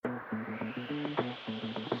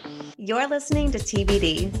You're listening to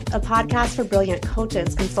TBD, a podcast for brilliant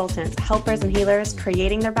coaches, consultants, helpers, and healers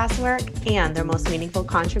creating their best work and their most meaningful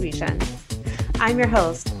contribution. I'm your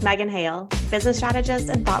host, Megan Hale, business strategist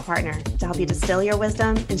and thought partner to help you distill your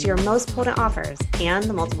wisdom into your most potent offers and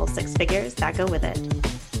the multiple six figures that go with it.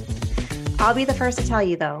 I'll be the first to tell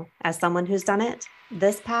you, though, as someone who's done it,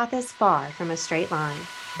 this path is far from a straight line.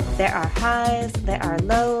 There are highs, there are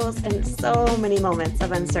lows, and so many moments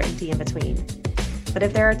of uncertainty in between. But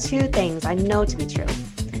if there are two things I know to be true,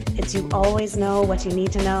 it's you always know what you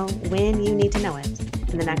need to know when you need to know it.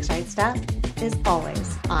 And the next right step is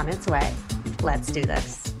always on its way. Let's do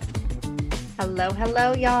this.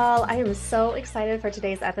 Hello, y'all. I am so excited for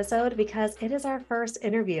today's episode because it is our first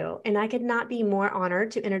interview, and I could not be more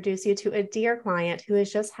honored to introduce you to a dear client who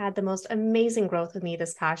has just had the most amazing growth with me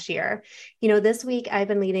this past year. This week I've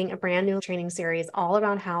been leading a brand new training series all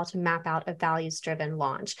around how to map out a values-driven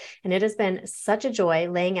launch, and it has been such a joy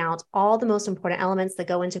laying out all the most important elements that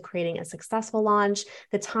go into creating a successful launch,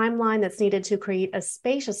 the timeline that's needed to create a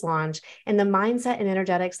spacious launch, and the mindset and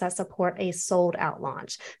energetics that support a sold-out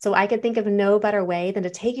launch. So I could think of no better way than to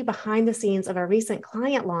take you behind the scenes of a recent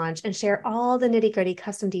client launch and share all the nitty-gritty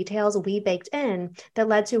custom details we baked in that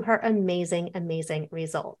led to her amazing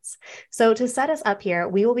results. So to set us up here,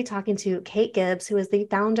 we will be talking to Kate Gibbs, who is the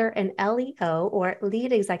founder and LEO, or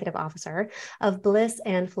Lead Executive Officer, of Bliss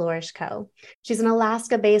and Flourish Co. She's an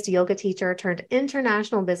Alaska-based yoga teacher turned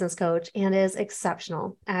international business coach and is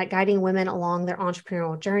exceptional at guiding women along their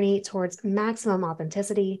entrepreneurial journey towards maximum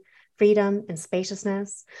authenticity, freedom, and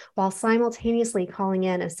spaciousness, while simultaneously calling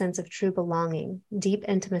in a sense of true belonging, deep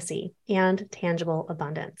intimacy, and tangible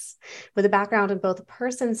abundance. With a background in both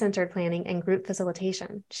person-centered planning and group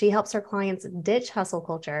facilitation, she helps her clients ditch hustle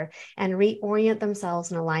culture and reorient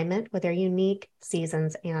themselves in alignment with their unique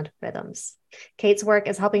seasons and rhythms. Kate's work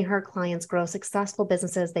is helping her clients grow successful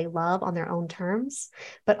businesses they love on their own terms,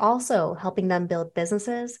 but also helping them build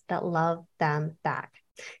businesses that love them back.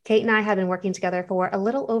 Kate and I have been working together for a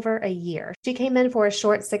little over a year. She came in for a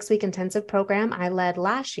short 6-week intensive program I led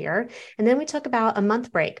last year, and then we took about a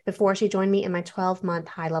month break before she joined me in my 12-month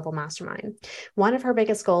high-level mastermind. One of her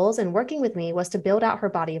biggest goals in working with me was to build out her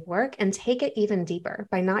body of work and take it even deeper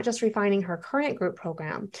by not just refining her current group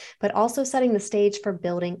program, but also setting the stage for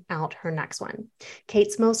building out her next one.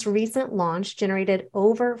 Kate's most recent launch generated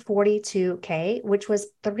over $42K, which was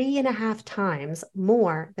 3.5 times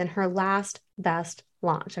more than her last best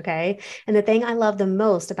launch. Okay. And the thing I love the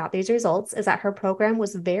most about these results is that her program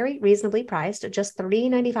was very reasonably priced at just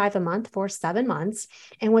 $395 a month for 7 months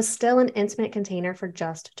and was still an intimate container for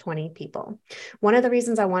just 20 people. One of the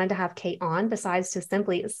reasons I wanted to have Kate on, besides to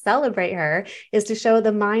simply celebrate her, is to show the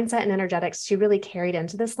mindset and energetics she really carried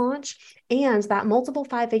into this launch, and that multiple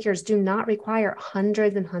 5 figures do not require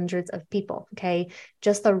hundreds and hundreds of people. Okay.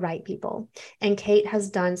 Just the right people. And Kate has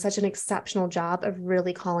done such an exceptional job of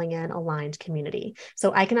really calling in aligned community.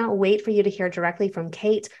 So I cannot wait for you to hear directly from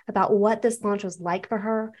Kate about what this launch was like for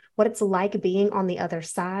her, what it's like being on the other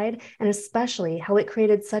side, and especially how it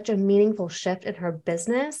created such a meaningful shift in her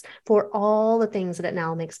business for all the things that it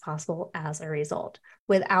now makes possible as a result.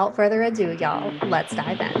 Without further ado, y'all, let's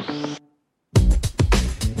dive in.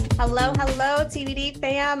 Hello, TBD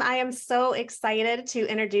fam. I am so excited to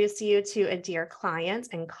introduce you to a dear client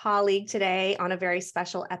and colleague today on a very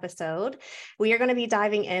special episode. We are going to be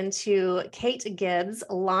diving into Kate Gibbs'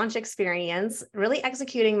 launch experience, really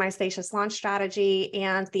executing my Spacious launch strategy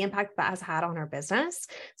and the impact that has had on her business.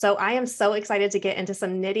 So I am so excited to get into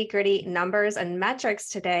some nitty-gritty numbers and metrics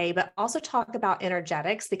today, but also talk about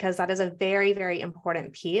energetics, because that is a very, very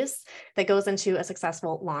important piece that goes into a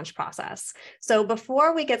successful launch process. So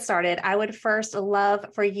before we get started, I would first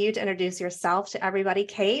love for you to introduce yourself to everybody,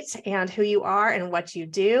 Kate, and who you are and what you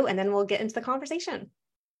do, and then we'll get into the conversation.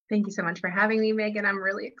 Thank you so much for having me, Megan. I'm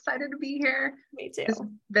really excited to be here. Me too. It's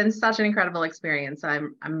been such an incredible experience.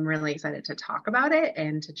 I'm really excited to talk about it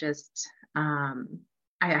and to just, I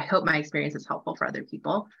hope my experience is helpful for other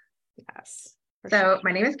people. Yes. So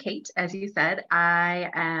my name is Kate. As you said, I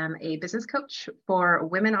am a business coach for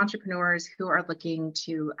women entrepreneurs who are looking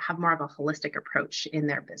to have more of a holistic approach in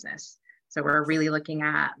their business. So we're really looking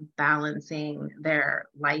at balancing their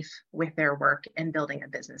life with their work and building a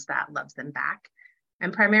business that loves them back.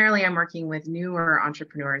 And primarily I'm working with newer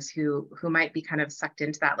entrepreneurs who might be kind of sucked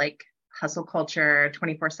into that like hustle culture,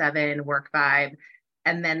 24/7 work vibe.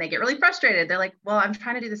 And then they get really frustrated. They're like, well, I'm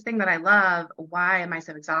trying to do this thing that I love. Why am I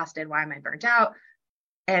so exhausted? Why am I burnt out?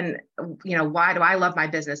 And, why do I love my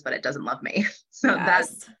business, but it doesn't love me? So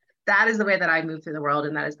Yes. that is the way that I move through the world.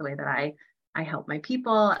 And that is the way that I I help my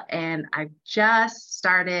people, and I've just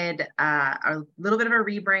started a little bit of a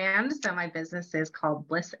rebrand. So my business is called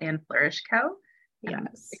Bliss and Flourish Co. And I'm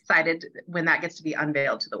Yes. excited when that gets to be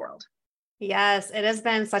unveiled to the world. Yes, it has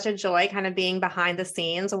been such a joy kind of being behind the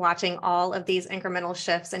scenes, watching all of these incremental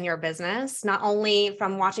shifts in your business, not only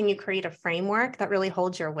from watching you create a framework that really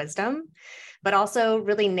holds your wisdom, but also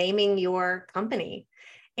really naming your company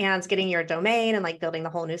and getting your domain and like building the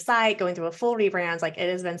whole new site, going through a full rebrand. Like it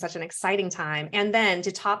has been such an exciting time. And then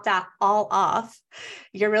to top that all off,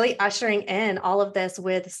 you're really ushering in all of this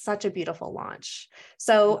with such a beautiful launch.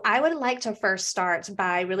 So I would like to first start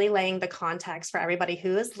by really laying the context for everybody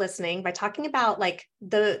who is listening by talking about like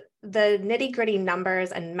the nitty-gritty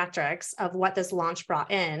numbers and metrics of what this launch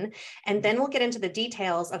brought in. And then we'll get into the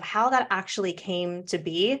details of how that actually came to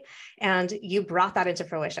be. And you brought that into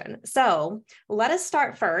fruition. So let us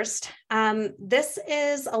start first. This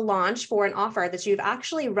is a launch for an offer that you've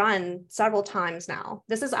actually run several times now.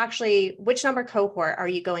 This is actually, which number cohort are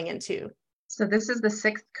you going into? So this is the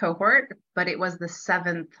 6th cohort, but it was the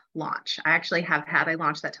 7th launch. I actually have had a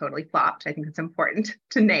launch that totally flopped. I think it's important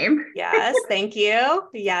to name. Yes, thank you.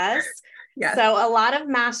 Yes. Yes. So a lot of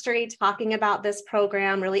mastery talking about this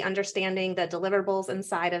program, really understanding the deliverables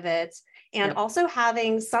inside of it, and also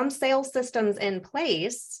having some sales systems in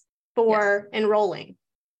place for enrolling.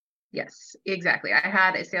 Yes, exactly. I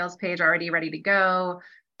had a sales page already ready to go.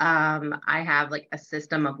 I have like a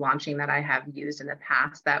system of launching that I have used in the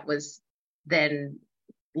past that was then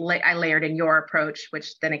I layered in your approach,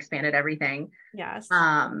 which then expanded everything. Yes.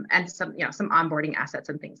 And some onboarding assets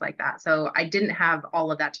and things like that. So I didn't have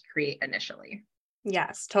all of that to create initially.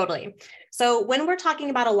 Yes, totally. So when we're talking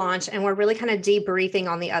about a launch and we're really kind of debriefing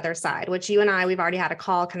on the other side, which you and I, we've already had a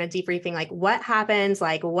call kind of debriefing, like what happens,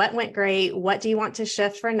 like what went great, what do you want to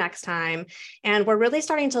shift for next time? And we're really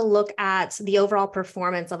starting to look at the overall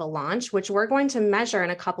performance of a launch, which we're going to measure in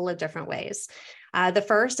a couple of different ways. The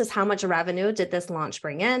first is how much revenue did this launch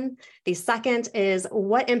bring in? The second is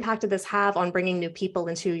what impact did this have on bringing new people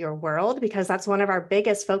into your world? Because that's one of our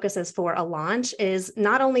biggest focuses for a launch is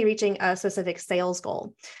not only reaching a specific sales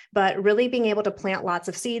goal, but really being able to plant lots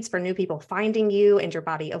of seeds for new people finding you and your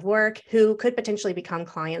body of work who could potentially become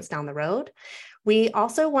clients down the road. We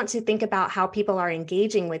also want to think about how people are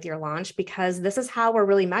engaging with your launch because this is how we're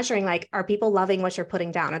really measuring, like, are people loving what you're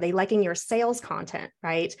putting down? Are they liking your sales content,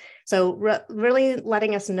 right? So really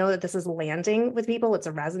letting us know that this is landing with people, it's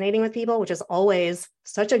resonating with people, which is always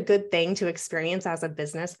such a good thing to experience as a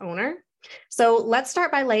business owner. So let's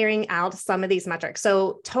start by layering out some of these metrics.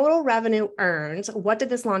 So total revenue earned, what did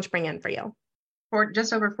this launch bring in for you? For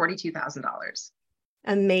just over $42,000.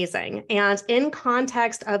 Amazing. And in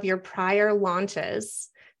context of your prior launches,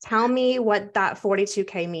 tell me what that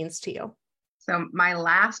 42K means to you. So my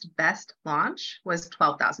last best launch was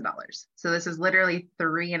 $12,000. So this is literally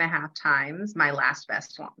 3.5 times my last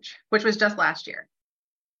best launch, which was just last year.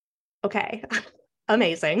 Okay.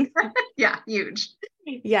 Amazing. Yeah, huge.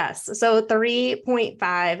 Yes. So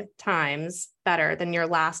 3.5 times better than your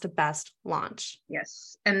last best launch.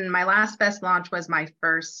 Yes. And my last best launch was my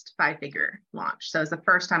first 5-figure launch. So it's the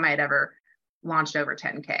first time I had ever launched over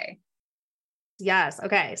 10K. Yes.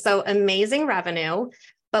 Okay. So amazing revenue.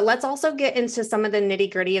 But let's also get into some of the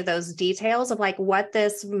nitty gritty of those details of like what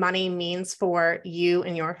this money means for you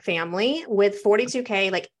and your family. With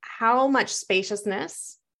 42K, like how much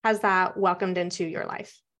spaciousness has that welcomed into your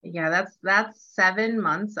life? Yeah, that's 7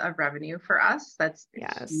 months of revenue for us. That's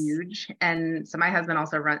huge. And so my husband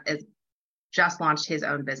also just launched his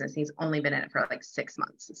own business. He's only been in it for like 6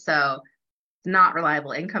 months. So it's not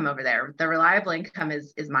reliable income over there. The reliable income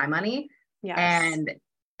is my money. Yes. And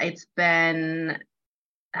it's been,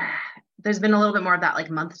 there's been a little bit more of that like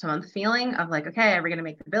month to month feeling of like, okay, are we going to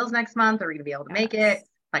make the bills next month? Are we going to be able to make it?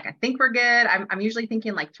 Like, I think we're good. I'm usually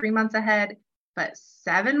thinking like 3 months ahead. But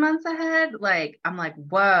 7 months ahead, like, I'm like,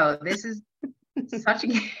 whoa, this is such a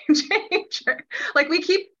game changer. Like we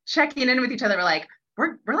keep checking in with each other. We're like,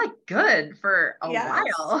 we're like good for a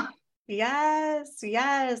while. Yes.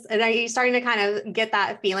 Yes. And are you starting to kind of get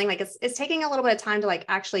that feeling like it's taking a little bit of time to like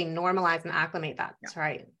actually normalize and acclimate that? That's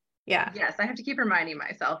right. Yeah. Yes. I have to keep reminding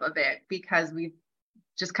myself of it because we've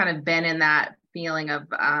just kind of been in that feeling of,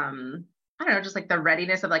 I don't know, just like the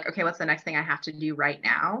readiness of like, okay, what's the next thing I have to do right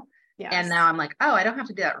now? Yes. And now I'm like, oh, I don't have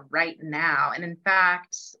to do that right now. And in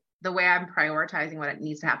fact, the way I'm prioritizing what it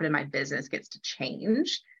needs to happen in my business gets to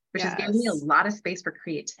change, which is giving me a lot of space for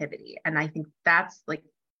creativity. And I think that's like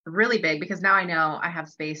really big because now I know I have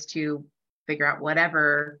space to figure out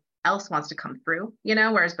whatever else wants to come through,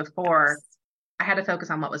 whereas before I had to focus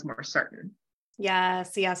on what was more certain.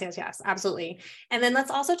 Yes, yes, yes, yes, absolutely. And then let's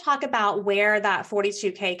also talk about where that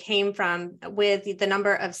 42K came from with the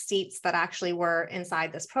number of seats that actually were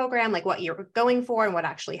inside this program, like what you're going for and what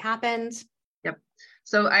actually happened. Yep.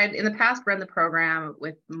 So I had in the past run the program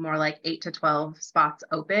with more like 8 to 12 spots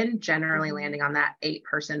open, generally landing on that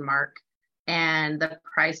 8-person mark. And the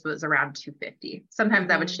price was around $250. Sometimes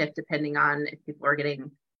that would shift depending on if people are getting,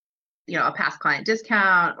 a past client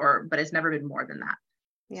discount but it's never been more than that.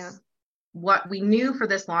 Yeah. What we knew for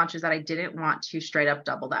this launch is that I didn't want to straight up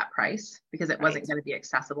double that price because it wasn't going to be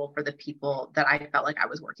accessible for the people that I felt like I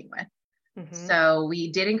was working with. So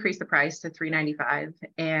we did increase the price to $395.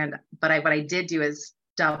 But what I did do is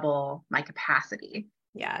double my capacity.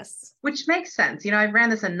 Yes. Which makes sense. I've ran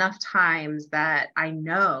this enough times that I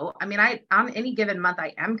know, on any given month,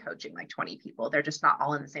 I am coaching like 20 people. They're just not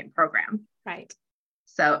all in the same program. Right.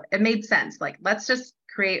 So it made sense. Like, let's just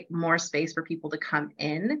create more space for people to come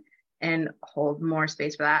in and hold more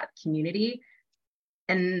space for that community.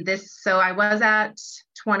 And so I was at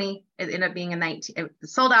 20, it ended up being a 19, it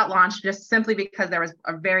sold out launch just simply because there was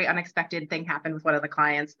a very unexpected thing happened with one of the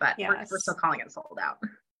clients, but we're still calling it sold out.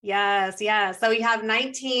 Yes. Yes. So we have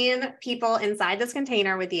 19 people inside this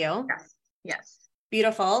container with you. Yes. Yes.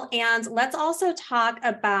 Beautiful. And let's also talk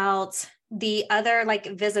about the other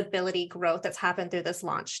visibility growth that's happened through this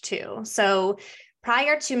launch too. So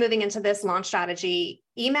prior to moving into this launch strategy,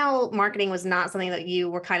 email marketing was not something that you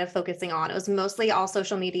were kind of focusing on. It was mostly all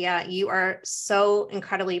social media. You are so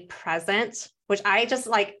incredibly present, which I just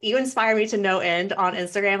you inspire me to no end on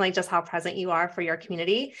Instagram, just how present you are for your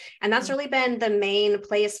community. And that's really been the main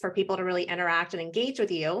place for people to really interact and engage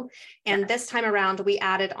with you. And this time around, we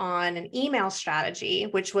added on an email strategy,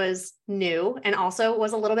 which was new and also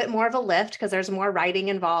was a little bit more of a lift because there's more writing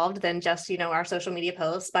involved than just, our social media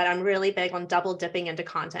posts. But I'm really big on double dipping into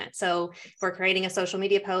content. So if we're creating a social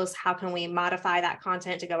media post, how can we modify that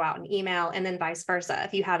content to go out in email, and then vice versa?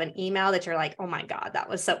 If you have an email that you're like, oh my God, that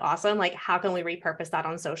was so awesome, how can we repurpose that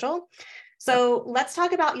on social? So let's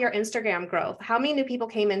talk about your Instagram growth. How many new people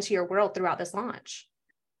came into your world throughout this launch?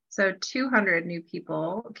 So 200 new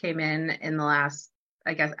people came in the last,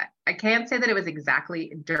 I guess, I can't say that it was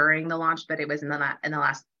exactly during the launch, but it was in the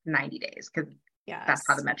last 90 days because that's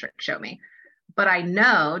how the metrics show me. But I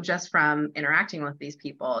know just from interacting with these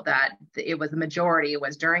people that it was the majority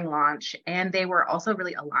was during launch, and they were also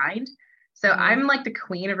really aligned. So I'm like the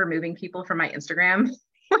queen of removing people from my Instagram.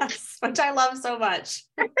 Yes, which I love so much.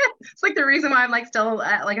 It's the reason why I'm still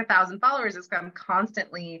at 1,000 followers is I'm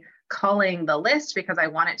constantly culling the list because I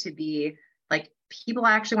want it to be people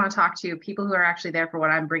I actually want to talk to, people who are actually there for what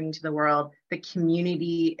I'm bringing to the world, the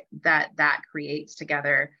community that creates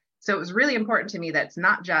together. So it was really important to me that it's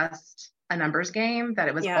not just a numbers game, that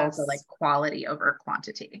it was also quality over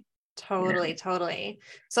quantity. Totally, totally.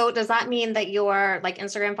 So does that mean that your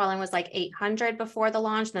Instagram following was 800 before the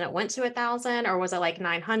launch, then it went to 1,000, or was it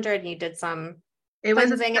 900 and you did some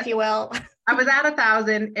cleansing, if you will? I was at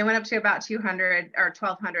 1,000. It went up to about 200 or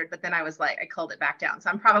 1,200, but then I culled it back down. So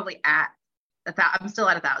I'm probably at I'm still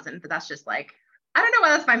at 1,000, but that's just I don't know why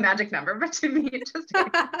that's my magic number, but to me, it just,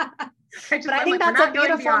 but I think that's a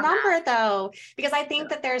beautiful number though, because I think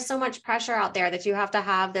that there's so much pressure out there that you have to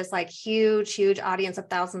have this huge, huge audience of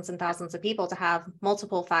thousands and thousands of people to have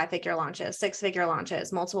multiple 5-figure launches, 6-figure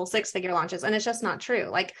launches, multiple 6-figure launches. And it's just not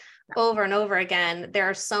true. Over and over again, there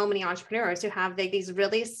are so many entrepreneurs who have these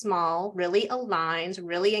really small, really aligned,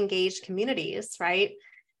 really engaged communities, right?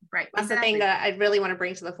 Right. That's the thing that I really want to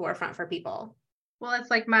bring to the forefront for people. Well, it's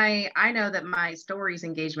I know that my stories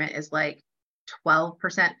engagement is 12%,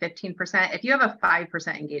 15%. If you have a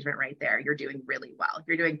 5% engagement right there, you're doing really well.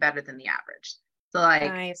 You're doing better than the average. So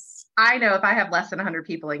nice. I know if I have less than 100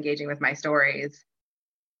 people engaging with my stories,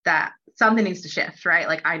 that something needs to shift,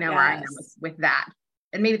 right? I know where I am with that.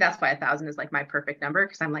 And maybe that's why 1,000 is my perfect number.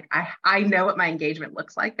 Cause I'm I know what my engagement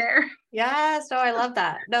looks like there. Yes. No, I love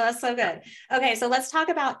that. No, that's so good. Okay. So let's talk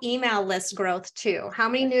about email list growth too. How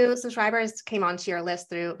many new subscribers came onto your list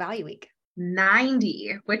through Value Week?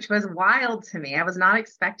 90, which was wild to me. I was not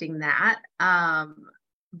expecting that.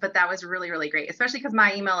 But that was really, really great, especially because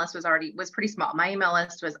my email list was pretty small. My email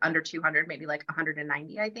list was under 200, maybe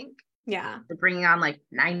 190, I think. Yeah. So bringing on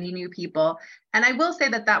 90 new people. And I will say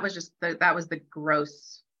that was just that was the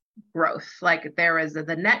gross growth. There was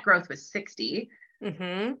the net growth was 60.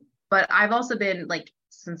 But I've also been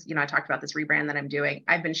since, I talked about this rebrand that I'm doing,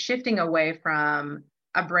 I've been shifting away from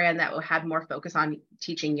a brand that had more focus on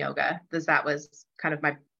teaching yoga, because that was kind of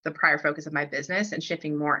the prior focus of my business, and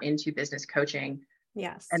shifting more into business coaching.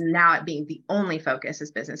 Yes. And now it being the only focus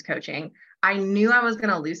is business coaching. I knew I was going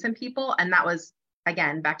to lose some people, and that was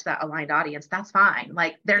again, back to that aligned audience, that's fine.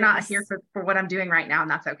 Like they're not here for what I'm doing right now.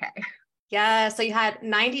 And that's okay. Yeah. So you had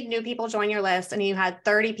 90 new people join your list and you had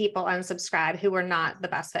 30 people unsubscribe who were not the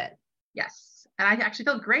best fit. Yes. And I actually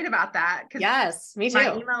feel great about that. Yes, me too.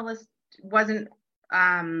 My email list wasn't,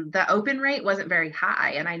 the open rate wasn't very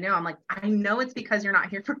high. And I know it's because you're not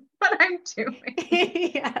here for what I'm doing.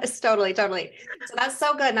 Yes, totally. So that's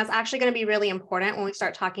so good. And that's actually going to be really important when we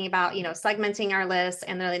start talking about, segmenting our lists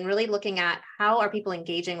and then really looking at how are people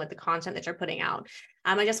engaging with the content that you're putting out.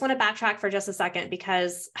 I just want to backtrack for just a second,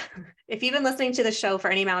 because if you've been listening to the show for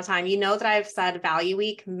any amount of time, you know that I've said Value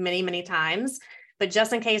Week many, many times, but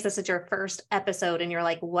just in case this is your first episode and you're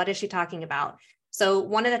like, what is she talking about? So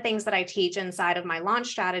one of the things that I teach inside of my launch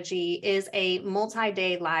strategy is a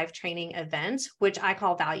multi-day live training event, which I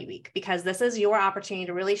call Value Week, because this is your opportunity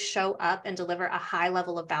to really show up and deliver a high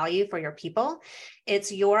level of value for your people.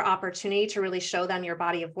 It's your opportunity to really show them your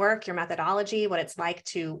body of work, your methodology, what it's like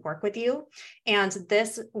to work with you. And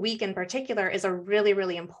this week in particular is a really,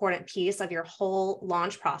 really important piece of your whole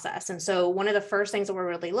launch process. And so one of the first things that we're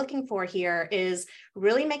really looking for here is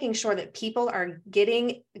really making sure that people are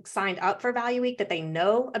getting signed up for Value Week, that they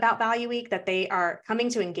know about Value Week, that they are coming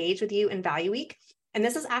to engage with you in Value Week. And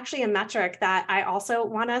this is actually a metric that I also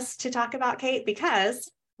want us to talk about, Kate, because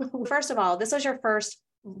first of all, this was your first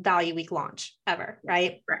Value Week launch ever,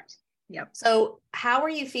 right? Correct. Yep. So how are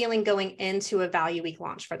you feeling going into a Value Week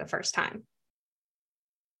launch for the first time?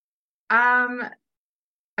 I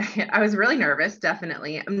was really nervous,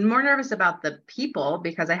 definitely. I'm more nervous about the people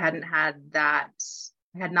because I had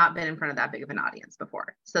not been in front of that big of an audience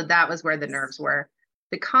before. So that was where the nerves were.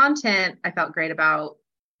 The content I felt great about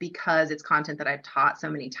because it's content that I've taught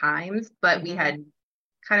so many times, but we had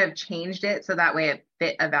kind of changed it so that way it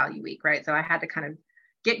fit a Value Week, right? So I had to kind of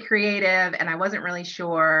get creative and I wasn't really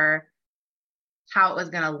sure how it was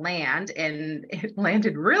going to land, and it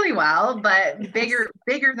landed really well, but bigger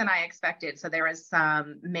than I expected. So there was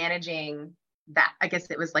some managing that, I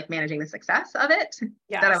guess it was like managing the success of it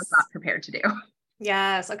that I was not prepared to do.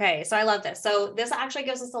 Yes. Okay. So I love this. So this actually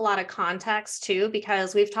gives us a lot of context too,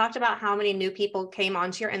 because we've talked about how many new people came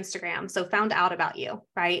onto your Instagram. So found out about you,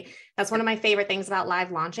 right? That's one of my favorite things about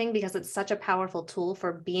live launching, because it's such a powerful tool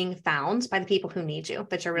for being found by the people who need you,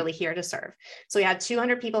 that you're really here to serve. So we had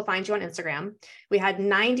 200 people find you on Instagram. We had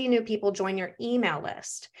 90 new people join your email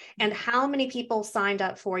list. And how many people signed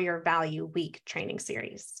up for your Value Week training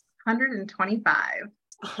series? 125.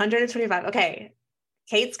 125. Okay.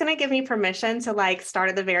 Kate's going to give me permission to start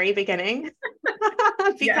at the very beginning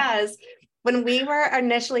because when we were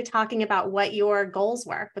initially talking about what your goals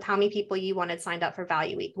were with how many people you wanted signed up for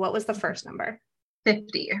Value Week, what was the first number?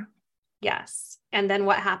 50. Yes. And then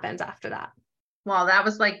what happened after that? Well, that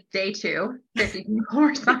was like day 2, 50 people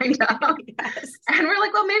were signed up. Yes. And we're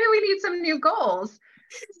like, well, maybe we need some new goals.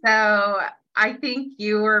 So I think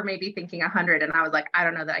you were maybe thinking 100, and I was like, I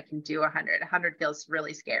don't know that I can do 100. 100 feels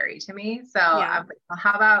really scary to me. So I was like, well,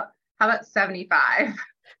 how about 75?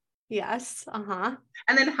 Yes. Uh-huh.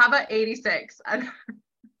 And then how about 86? And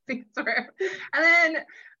then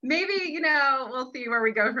maybe, we'll see where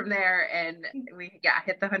we go from there. And we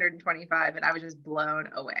hit the 125, and I was just blown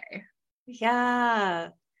away. Yeah.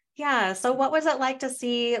 Yeah. So what was it like to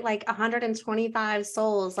see 125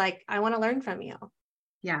 souls? I want to learn from you.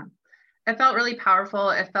 Yeah. It felt really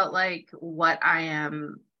powerful. It felt like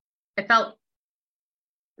it felt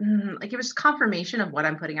like it was confirmation of what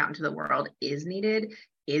I'm putting out into the world is needed,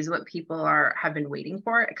 is what people have been waiting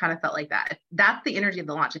for. It kind of felt like that. That's the energy of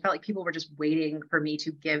the launch. It felt like people were just waiting for me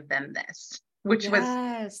to give them this, which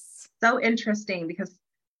was so interesting, because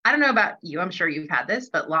I don't know about you, I'm sure you've had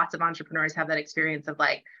this, but lots of entrepreneurs have that experience of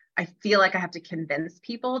I feel like I have to convince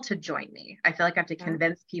people to join me. I feel like I have to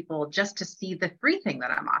convince people just to see the free thing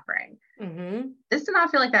that I'm offering. This did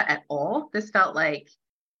not feel like that at all. This felt like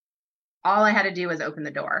all I had to do was open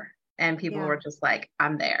the door, and people were just like,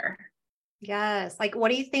 I'm there. Yes. What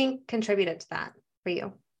do you think contributed to that for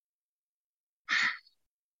you?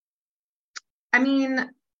 I mean,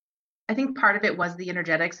 I think part of it was the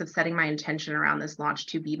energetics of setting my intention around this launch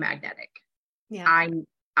to be magnetic. Yeah.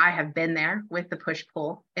 I have been there with the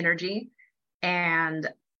push-pull energy, and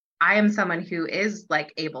I am someone who is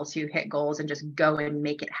able to hit goals and just go and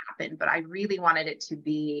make it happen. But I really wanted it to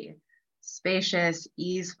be spacious,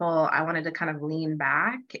 easeful. I wanted to kind of lean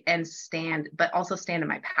back and stand, but also stand in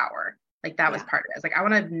my power. That was part of it. It's I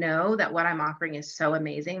want to know that what I'm offering is so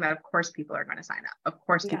amazing that of course people are going to sign up. Of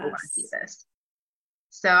course people want to see this.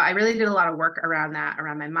 So I really did a lot of work around that,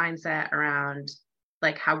 around my mindset, around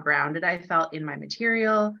how grounded I felt in my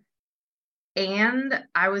material. And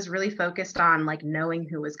I was really focused on like knowing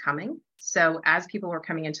who was coming. So as people were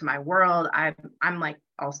coming into my world, I'm like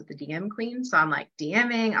also the DM queen. So I'm like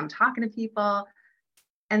DMing, I'm talking to people.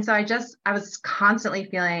 And so I was constantly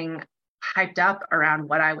feeling hyped up around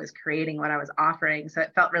what I was creating, what I was offering. So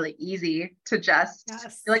it felt really easy to just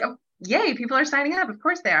Yes. be like, oh, yay, people are signing up. Of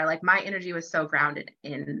course they are. Like my energy was so grounded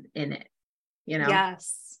in it, you know?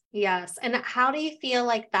 Yes. Yes. And how do you feel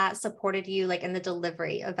like that supported you like in the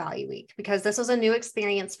delivery of Value Week? Because this was a new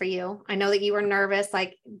experience for you. I know that you were nervous,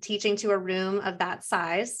 like teaching to a room of that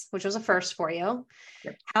size, which was a first for you.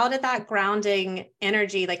 Yep. How did that grounding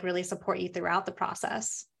energy like really support you throughout the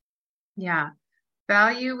process? Yeah.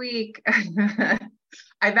 Value Week.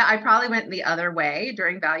 I probably went the other way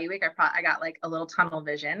during Value Week. I got like a little tunnel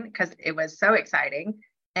vision because it was so exciting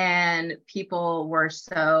and people were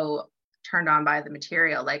so turned on by the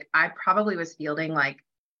material. Like I probably was fielding like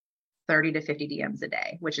 30 to 50 DMs a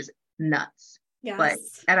day, which is nuts. Yes. Like,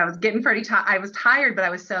 and I was getting pretty tired. I was tired, but I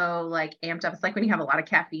was so like amped up. It's like when you have a lot of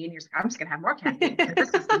caffeine, you're like, I'm just gonna have more caffeine because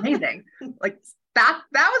this is amazing. Like that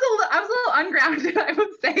was I was a little ungrounded, I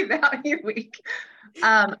would say, Value Week.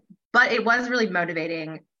 But it was really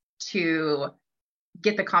motivating to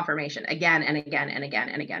get the confirmation again and again and again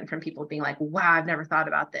and again from people being like, wow, I've never thought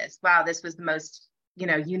about this. Wow, this was the most,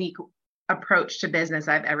 unique approach to business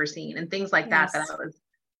I've ever seen, and things like that. Yes.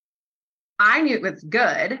 I knew it was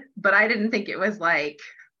good, but I didn't think it was like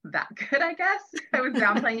that good, I guess. I was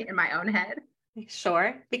downplaying it in my own head.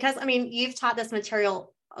 Sure. Because I mean, you've taught this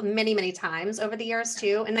material many, many times over the years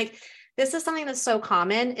too. And like, this is something that's so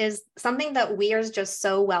common, is something that we are just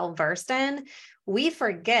so well versed in. We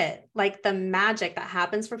forget like the magic that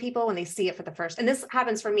happens for people when they see it for the first. And this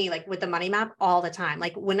happens for me, like with the money map all the time.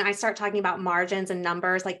 Like when I start talking about margins and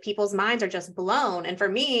numbers, like people's minds are just blown. And for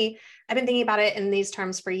me, I've been thinking about it in these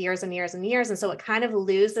terms for years and years and years. And so it kind of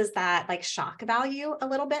loses that like shock value a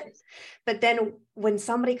little bit. But then when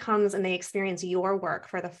somebody comes and they experience your work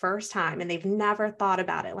for the first time and they've never thought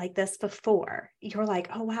about it like this before, you're like,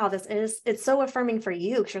 oh, wow, it's so affirming for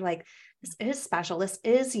you. Because you're like, this is special. This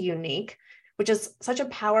is unique, which is such a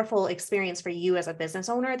powerful experience for you as a business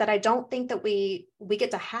owner that I don't think that we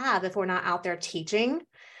get to have if we're not out there teaching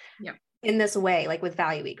in this way, like with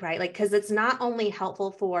Value Week, right? Like, because it's not only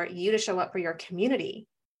helpful for you to show up for your community,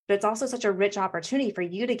 but it's also such a rich opportunity for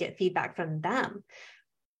you to get feedback from them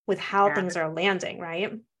with how things are landing,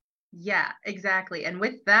 right? Yeah, exactly. And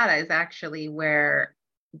with that is actually where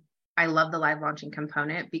I love the live launching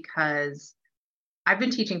component, because I've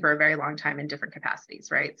been teaching for a very long time in different capacities,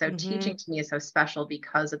 right? So teaching to me is so special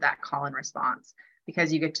because of that call and response,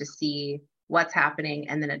 because you get to see what's happening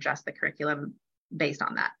and then adjust the curriculum based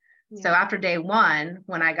on that. Yeah. So after day one,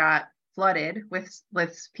 when I got flooded with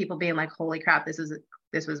people being like, holy crap, this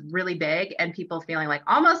was really big, and people feeling like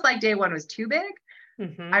almost like day one was too big,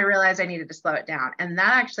 I realized I needed to slow it down. And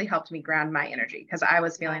that actually helped me ground my energy, because I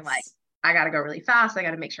was feeling like I got to go really fast. I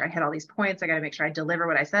got to make sure I hit all these points. I got to make sure I deliver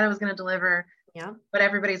what I said I was going to deliver. Yeah. But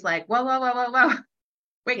everybody's like, whoa, whoa, whoa, whoa, whoa.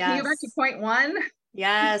 Wait, can you go back to point one?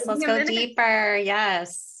 Yes. Let's go deeper.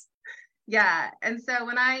 Yes. Yeah. And so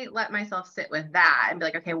when I let myself sit with that and be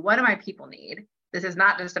like, okay, what do my people need? This is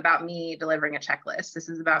not just about me delivering a checklist. This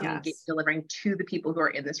is about me delivering to the people who are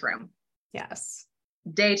in this room. Yes.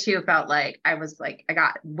 Day two felt like I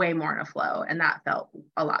got way more in a flow, and that felt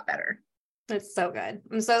a lot better. It's so good.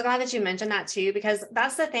 I'm so glad that you mentioned that too, because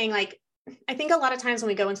that's the thing. Like, I think a lot of times when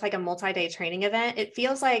we go into like a multi-day training event, it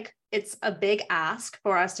feels like it's a big ask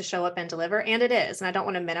for us to show up and deliver. And it is. And I don't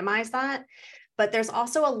want to minimize that. But there's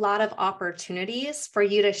also a lot of opportunities for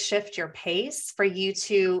you to shift your pace, for you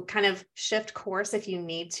to kind of shift course if you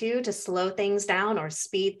need to slow things down or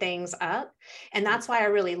speed things up. And that's why I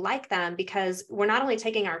really like them, because we're not only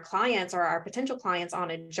taking our clients or our potential clients on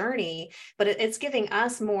a journey, but it's giving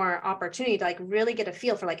us more opportunity to like really get a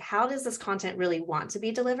feel for like, how does this content really want to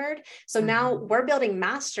be delivered? So now we're building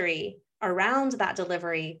mastery around that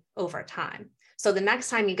delivery over time. So the next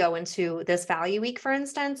time you go into this Value Week, for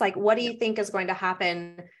instance, like what do you think is going to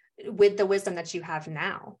happen with the wisdom that you have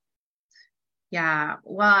now? Yeah,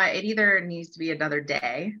 well, it either needs to be another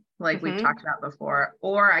day, like we've talked about before,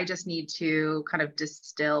 or I just need to kind of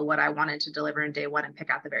distill what I wanted to deliver in day one and pick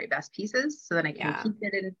out the very best pieces so that I can keep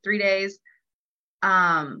it in 3 days.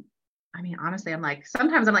 I mean, honestly,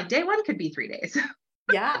 sometimes I'm like, day one could be 3 days.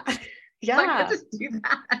 Yeah. Yeah. So I could just do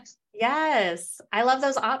that. Yes. I love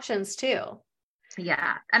those options too.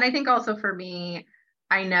 Yeah. And I think also for me,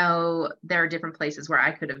 I know there are different places where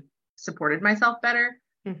I could have supported myself better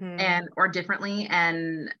or differently.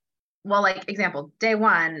 And well, like example, day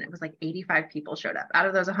one, it was like 85 people showed up. Out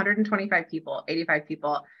of those 125 people, 85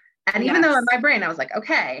 people And even though in my brain, I was like,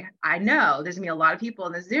 okay, I know there's gonna be a lot of people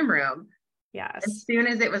in this Zoom room. Yes. As soon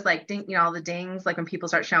as it was like, ding, all the dings, like when people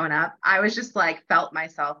start showing up, I was just like, felt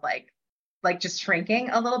myself like just shrinking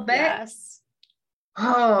a little bit. Yes.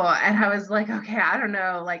 Oh, and I was like, okay, I don't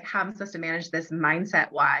know, like how I'm supposed to manage this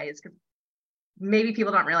mindset wise, because maybe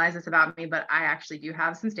people don't realize this about me, but I actually do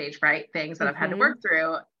have some stage fright things that I've had to work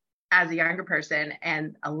through as a younger person.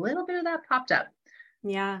 And a little bit of that popped up.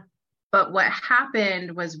 Yeah. But what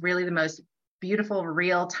happened was really the most beautiful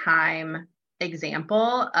real time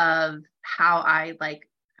example of how I like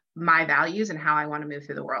my values and how I want to move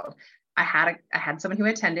through the world. I had someone who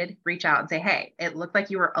attended reach out and say, hey, it looked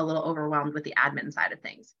like you were a little overwhelmed with the admin side of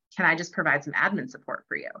things. Can I just provide some admin support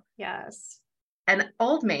for you? Yes. And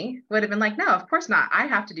old me would have been like, no, of course not. I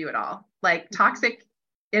have to do it all. Like toxic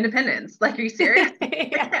independence. Like, are you serious?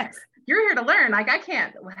 Yes. You're here to learn. Like, I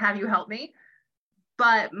can't have you help me.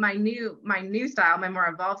 But my new style, my more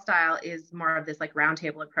evolved style is more of this like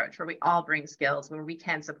roundtable approach where we all bring skills, where we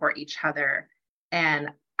can support each other and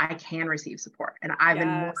I can receive support. And I've been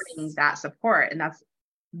mourning that support. And that's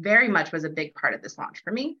very much was a big part of this launch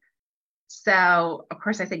for me. So of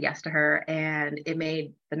course I said yes to her and it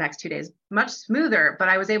made the next 2 days much smoother, but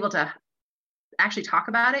I was able to actually talk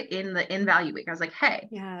about it in Value Week. I was like, hey,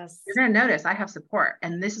 you're going to notice I have support.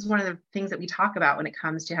 And this is one of the things that we talk about when it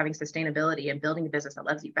comes to having sustainability and building a business that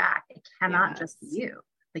loves you back. It cannot just be you.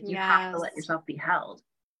 Like you have to let yourself be held,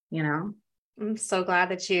 you know? I'm so glad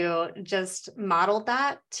that you just modeled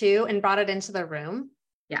that too and brought it into the room.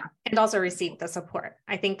 Yeah. And also received the support.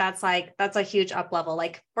 I think that's a huge up level.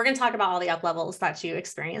 Like we're going to talk about all the up levels that you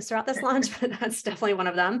experienced throughout this launch, but that's definitely one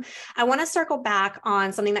of them. I want to circle back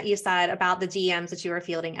on something that you said about the DMs that you were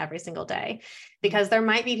fielding every single day, because there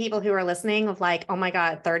might be people who are listening of like, oh my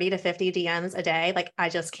God, 30 to 50 DMs a day. Like, I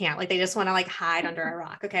just can't, like, they just want to like hide under a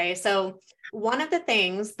rock. Okay. So one of the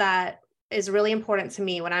things that is really important to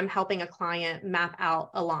me when I'm helping a client map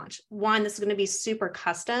out a launch. One, this is going to be super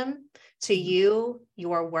custom to you,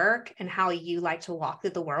 your work, and how you like to walk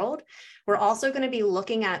through the world. We're also going to be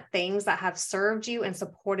looking at things that have served you and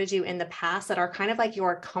supported you in the past that are kind of like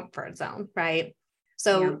your comfort zone, right?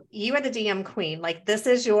 So you are the DM queen. Like this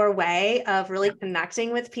is your way of really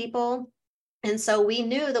connecting with people. And so we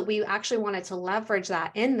knew that we actually wanted to leverage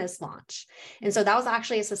that in this launch. And so that was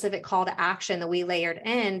actually a specific call to action that we layered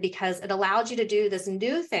in because it allowed you to do this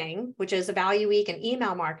new thing, which is a Value Week and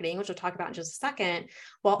email marketing, which we'll talk about in just a second,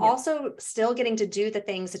 while also still getting to do the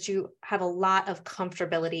things that you have a lot of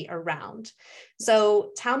comfortability around.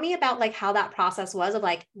 So tell me about like how that process was of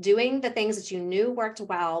like doing the things that you knew worked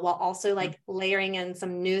well, while also like layering in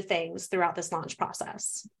some new things throughout this launch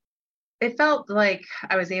process. It felt like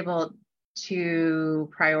I was able to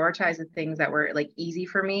prioritize the things that were like easy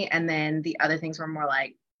for me. And then the other things were more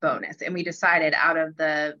like bonus. And we decided out of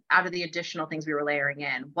the additional things we were layering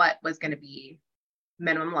in, what was going to be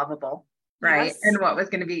minimum lovable, right? And what was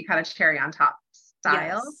going to be kind of cherry on top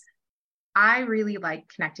style. I really like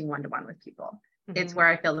connecting one-to-one with people. It's where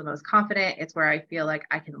I feel the most confident. It's where I feel like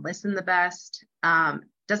I can listen the best. I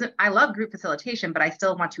love group facilitation, but I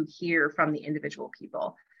still want to hear from the individual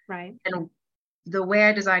people. Right. And the way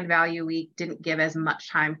I designed Value Week didn't give as much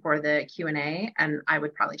time for the Q&A, and I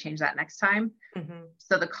would probably change that next time.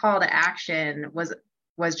 So the call to action was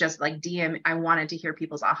just like DM. I wanted to hear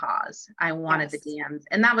people's ahas. I wanted the DMs,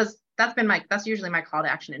 and that's usually my call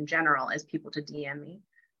to action in general is people to DM me.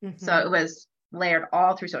 So it was layered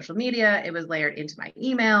all through social media. It was layered into my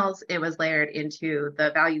emails. It was layered into the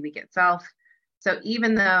Value Week itself. So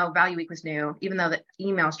even though Value Week was new, even though the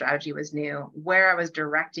email strategy was new, where I was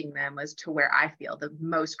directing them was to where I feel the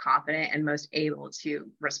most confident and most able to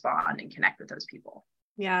respond and connect with those people.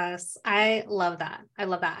 Yes, I love that. I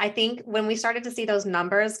love that. I think when we started to see those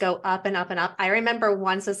numbers go up and up and up, I remember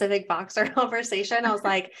one specific Voxer conversation. I was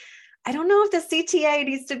like, I don't know if the CTA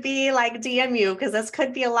needs to be like DM you because this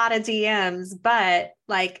could be a lot of DMs, but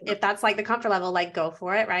like if that's like the comfort level, like go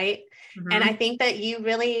for it, right? And I think that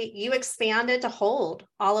you expanded to hold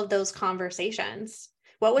all of those conversations.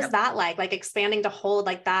 What was that like expanding to hold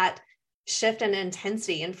like that shift in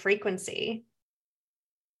intensity and frequency?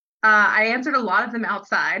 I answered a lot of them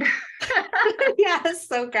outside. Yes,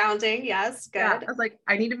 so grounding. Yes, good. Yeah, I was like,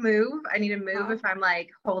 I need to move. If I'm like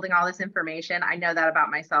holding all this information. I know that about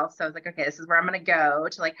myself. So I was like, okay, this is where I'm going to go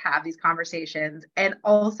to like have these conversations. And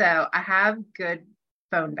also I have good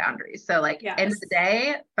phone boundaries. So like end of the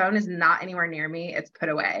day, phone is not anywhere near me. It's put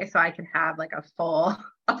away. So I can have like a full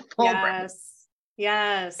break.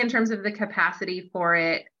 Yes. In terms of the capacity for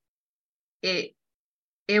it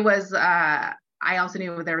was, I also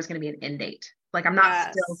knew there was going to be an end date. Like I'm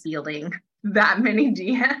not still fielding that many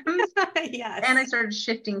DMs. Yes. And I started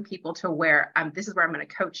shifting people to where this is where I'm going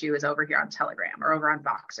to coach you is over here on Telegram or over on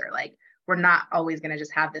Voxer. Like, we're not always going to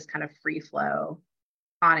just have this kind of free flow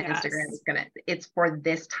on Instagram. It's for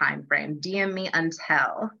this time frame. DM me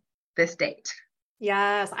until this date.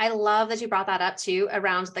 Yes, I love that you brought that up too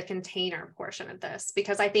around the container portion of this,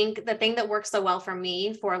 because I think the thing that works so well for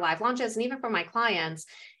me for live launches and even for my clients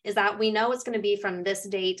is that we know it's going to be from this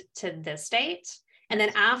date to this date. And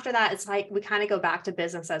then after that, it's like we kind of go back to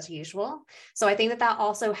business as usual. So I think that that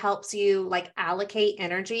also helps you like allocate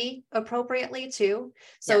energy appropriately too.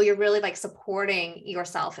 So you're really like supporting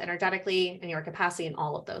yourself energetically and your capacity and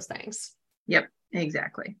all of those things. Yep,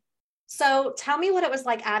 exactly. So tell me what it was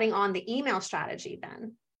like adding on the email strategy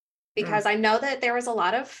then, because I know that there was a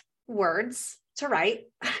lot of words to write,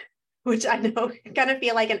 which I know kind of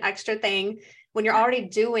feel like an extra thing when you're already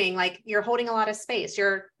doing, like you're holding a lot of space.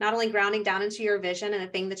 You're not only grounding down into your vision and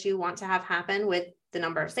the thing that you want to have happen with the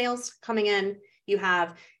number of sales coming in, you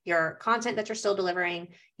have your content that you're still delivering,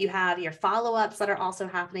 you have your follow-ups that are also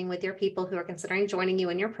happening with your people who are considering joining you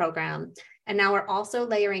in your program. And now we're also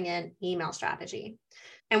layering in email strategy.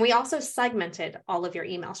 And we also segmented all of your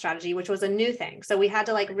email strategy, which was a new thing. So we had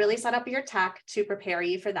to like really set up your tech to prepare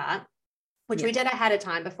you for that, which we did ahead of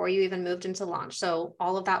time before you even moved into launch. So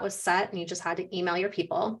all of that was set and you just had to email your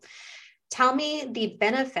people. Tell me the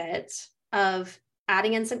benefit of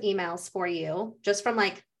adding in some emails for you, just from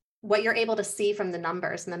like what you're able to see from the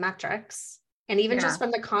numbers and the metrics, and even just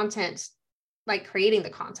from the content, like creating the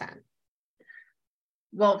content.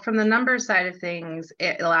 Well, from the numbers side of things,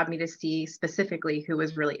 it allowed me to see specifically who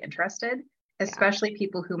was really interested, especially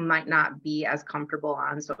people who might not be as comfortable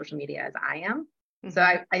on social media as I am. So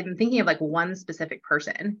I'm thinking of like one specific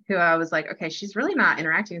person who I was like, okay, she's really not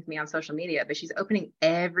interacting with me on social media, but she's opening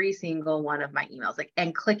every single one of my emails, like,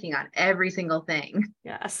 and clicking on every single thing.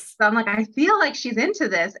 Yes. So I'm like, I feel like she's into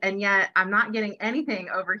this, and yet I'm not getting anything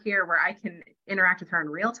over here where I can interact with her in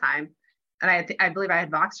real time. And I believe I had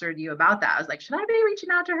Voxered you about that. I was like, should I be reaching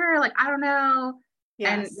out to her? Like, I don't know.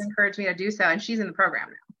 And you encouraged me to do so. And she's in the program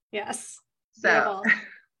now. Yes. So,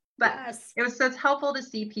 but it's helpful to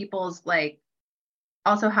see people's like,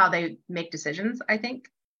 also how they make decisions. I think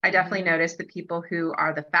I definitely noticed the people who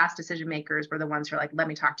are the fast decision makers were the ones who are like, let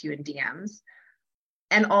me talk to you in DMs.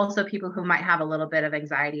 And also people who might have a little bit of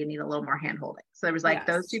anxiety and need a little more hand holding. So there was like,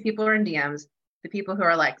 those two people are in DMs. The people who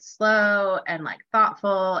are like slow and like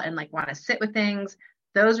thoughtful and like want to sit with things,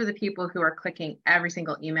 those are the people who are clicking every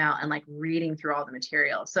single email and like reading through all the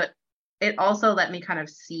material. So it also let me kind of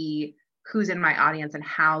see who's in my audience and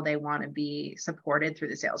how they want to be supported through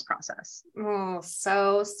the sales process. Oh,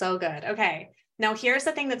 so good. Okay. Now here's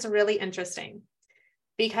the thing that's really interesting,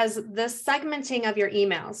 because the segmenting of your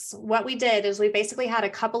emails, what we did is we basically had a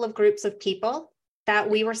couple of groups of people that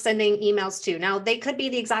we were sending emails to. Now they could be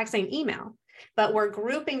the exact same email, but we're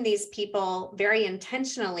grouping these people very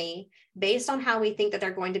intentionally based on how we think that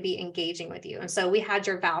they're going to be engaging with you. And so we had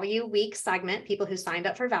your value week segment, people who signed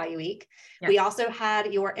up for value week. Yes. We also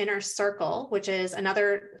had your inner circle, which is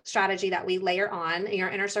another strategy that we layer on. Your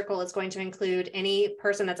inner circle is going to include any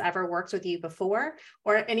person that's ever worked with you before,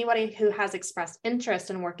 or anybody who has expressed interest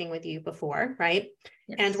in working with you before, right?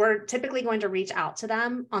 Yes. And we're typically going to reach out to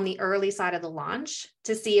them on the early side of the launch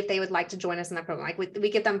to see if they would like to join us in that program. Like we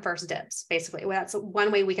give them first dibs, basically. Well, that's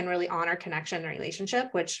one way we can really honor connection and relationship,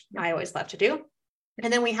 which I always love to do.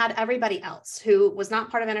 And then we had everybody else who was not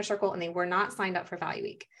part of Inner Circle and they were not signed up for Value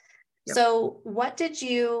Week. Yep. So what did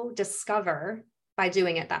you discover by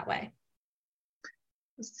doing it that way?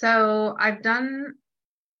 So I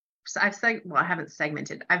haven't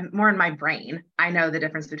segmented. I'm more in my brain. I know the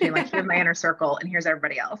difference between like, here's my inner circle and here's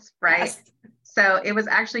everybody else, right? Yes. So it was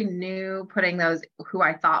actually new putting those who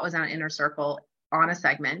I thought was on an inner circle on a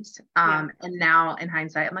segment. And now in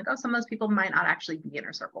hindsight, I'm like, oh, some of those people might not actually be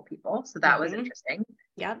inner circle people. So that was interesting.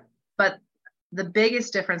 Yeah. But the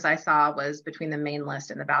biggest difference I saw was between the main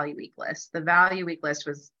list and the Value Week list. The Value Week list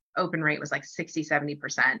open rate was like 60,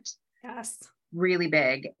 70%. Yes. Really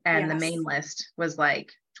big. And the main list was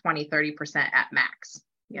like 20, 30% at max,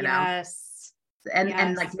 you know? Yes.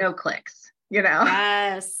 And like no clicks, you know?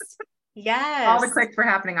 Yes. Yes. All the clicks were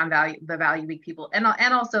happening on the Value Week people and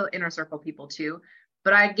also Inner Circle people too.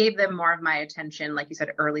 But I gave them more of my attention, like you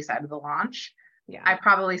said, early side of the launch. Yeah. I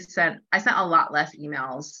sent a lot less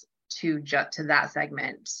emails to that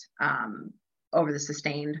segment over the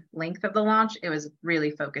sustained length of the launch. It was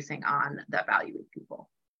really focusing on the Value Week people.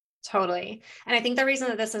 Totally. And I think the reason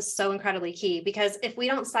that this is so incredibly key, because if we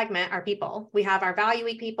don't segment our people, we have our Value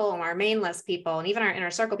Week people and our main list people and even our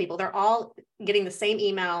Inner Circle people, they're all getting the same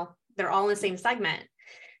email. They're all in the same segment.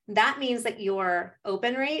 That means that your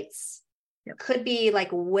open rates Yep. could be like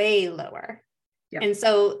way lower. Yep. And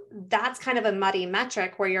so that's kind of a muddy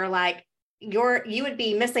metric where you're like, you would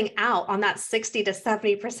be missing out on that 60 to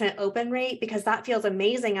 70% open rate, because that feels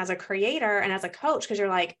amazing as a creator and as a coach, because you're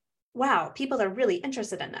like, wow, people are really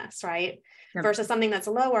interested in this, right? Yep. Versus something that's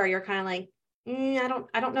lower, you're kind of like,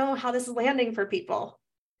 I don't know how this is landing for people.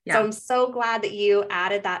 Yeah. So I'm so glad that you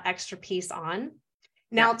added that extra piece on.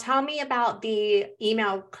 Now, tell me about the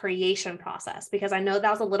email creation process, because I know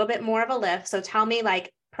that was a little bit more of a lift. So tell me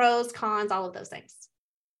like pros, cons, all of those things.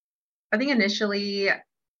 I think initially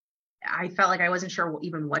I felt like I wasn't sure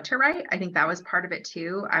even what to write. I think that was part of it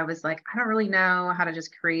too. I was like, I don't really know how to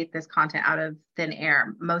just create this content out of thin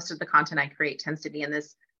air. Most of the content I create tends to be in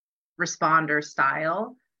this responder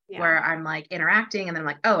style where I'm like interacting and then I'm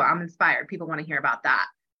like, oh, I'm inspired. People want to hear about that.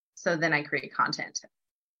 So then I create content.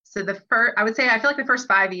 So I would say, I feel like the first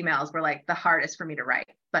 5 emails were like the hardest for me to write.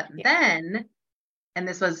 But then, and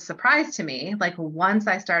this was a surprise to me, like once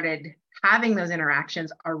I started having those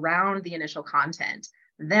interactions around the initial content,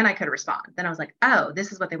 then I could respond. Then I was like, oh,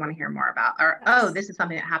 this is what they want to hear more about. Or, oh, this is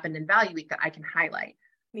something that happened in Value Week that I can highlight.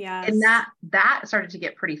 Yes. And that started to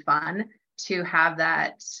get pretty fun to have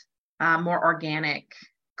that more organic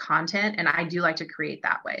content. And I do like to create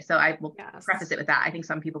that way. So I will preface it with that. I think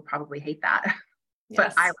some people probably hate that,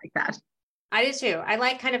 but I like that. I do too. I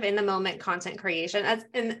like kind of in the moment content creation.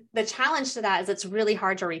 And the challenge to that is it's really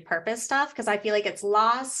hard to repurpose stuff, because I feel like it's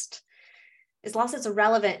lost its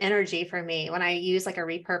relevant energy for me when I use like a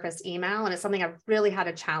repurposed email. And it's something I've really had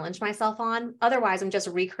to challenge myself on. Otherwise, I'm just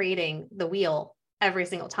recreating the wheel every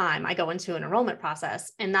single time I go into an enrollment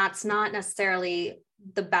process. And that's not necessarily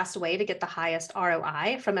the best way to get the highest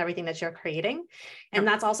ROI from everything that you're creating. And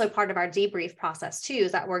that's also part of our debrief process too,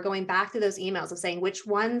 is that we're going back to those emails of saying which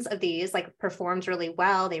ones of these like performed really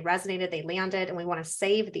well, they resonated, they landed, and we want to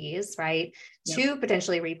save these, right? To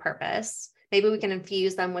potentially repurpose. Maybe we can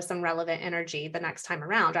infuse them with some relevant energy the next time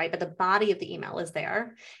around, right? But the body of the email is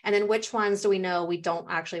there. And then which ones do we know we don't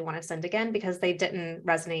actually want to send again because they didn't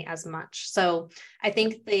resonate as much? So I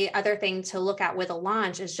think the other thing to look at with a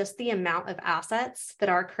launch is just the amount of assets that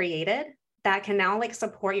are created that can now like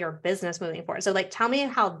support your business moving forward. So like, tell me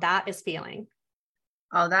how that is feeling.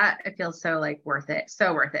 Oh, that it feels so like worth it.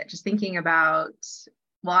 So worth it. Just thinking about,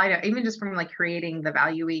 well, I know even just from like creating the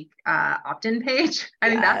Value Week opt-in page, I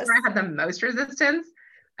think that's where I had the most resistance.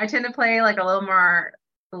 I tend to play like a little more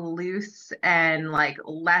loose and like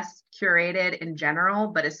less curated in general,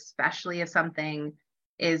 but especially if something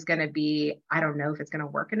is going to be, I don't know if it's going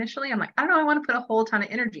to work initially. I'm like, I don't know, I want to put a whole ton of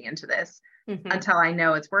energy into this until I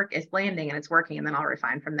know it's landing and it's working, and then I'll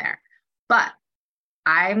refine from there. But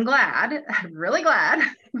I'm really glad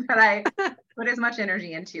that I put as much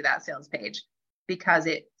energy into that sales page, because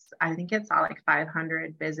I think it saw like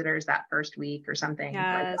 500 visitors that first week or something like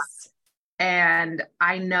that. And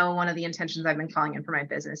I know one of the intentions I've been calling in for my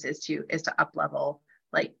business is to up level,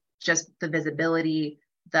 like just the visibility,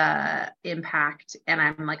 the impact. And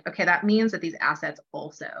I'm like, okay, that means that these assets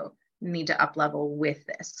also need to up level with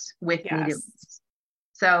me doing this.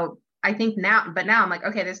 So I think now I'm like,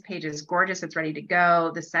 okay, this page is gorgeous. It's ready to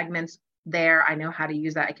go. The segment's there. I know how to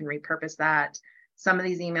use that. I can repurpose that. Some of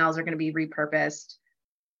these emails are going to be repurposed,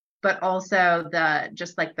 but also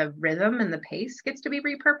just like the rhythm and the pace gets to be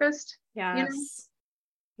repurposed. Yes. You know?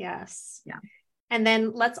 Yes. Yeah. And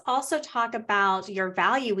then let's also talk about your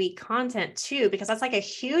Value Week content too, because that's like a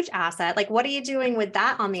huge asset. Like, what are you doing with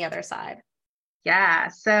that on the other side? Yeah.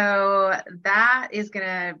 So that is going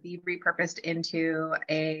to be repurposed into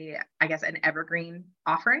an evergreen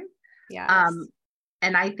offering. Yes.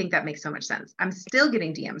 And I think that makes so much sense. I'm still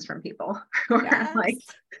getting DMs from people who are like,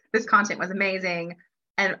 this content was amazing.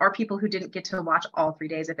 Or people who didn't get to watch all 3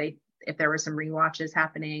 days if there were some rewatches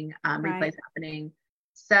happening, replays happening.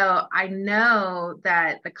 So I know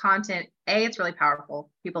that the content, A, it's really powerful.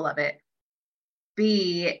 People love it.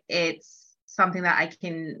 B, it's something that I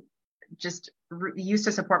can just use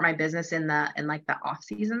to support my business in like the off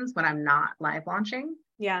seasons when I'm not live launching.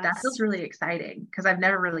 Yeah, that feels really exciting because I've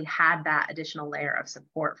never really had that additional layer of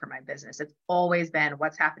support for my business. It's always been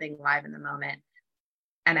what's happening live in the moment.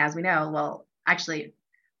 And as we know, well, actually,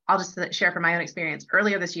 I'll just share from my own experience.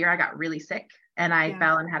 Earlier this year, I got really sick and I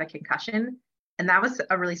fell and had a concussion. And that was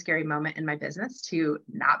a really scary moment in my business to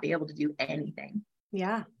not be able to do anything.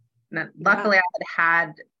 Yeah. And luckily, I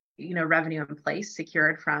had revenue in place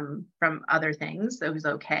secured from other things. So it was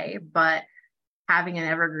okay. But having an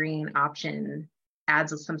evergreen option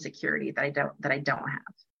adds some security that I don't have.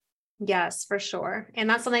 Yes, for sure. And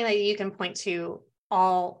that's something that you can point to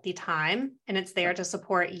all the time. And it's there to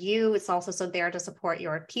support you. It's also there to support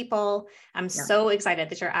your people. I'm so excited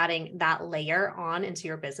that you're adding that layer on into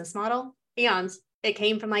your business model. And it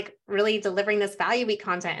came from like really delivering this value week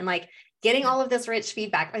content and like getting all of this rich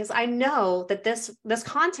feedback, because I know that this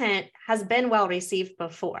content has been well received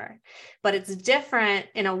before, but it's different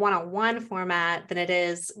in a one-on-one format than it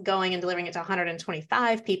is going and delivering it to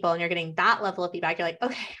 125 people. And you're getting that level of feedback. You're like,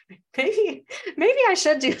 okay, maybe I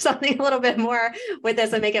should do something a little bit more with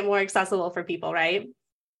this and make it more accessible for people. Right.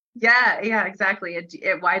 Yeah, exactly.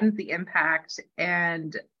 It widens the impact,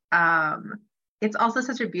 and it's also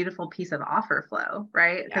such a beautiful piece of offer flow,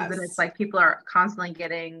 right? Because then it's like people are constantly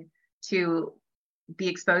getting to be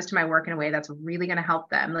exposed to my work in a way that's really going to help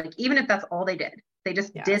them. Like, even if that's all they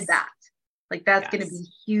just did that, like that's going to be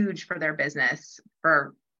huge for their business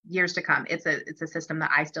for years to come. It's a system that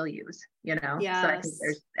I still use, So I think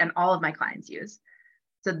and all of my clients use.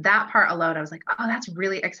 So that part alone, I was like, oh, that's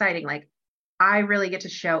really exciting. Like, I really get to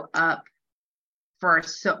show up for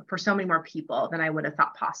so many more people than I would have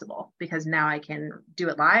thought possible, because now I can do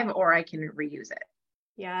it live or I can reuse it.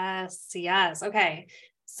 Yes. Okay.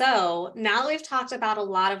 So now that we've talked about a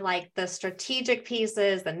lot of like the strategic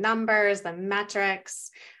pieces, the numbers, the metrics,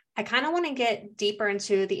 I kind of want to get deeper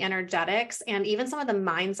into the energetics and even some of the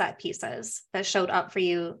mindset pieces that showed up for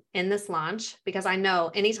you in this launch, because I know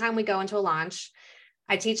anytime we go into a launch,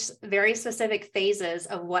 I teach very specific phases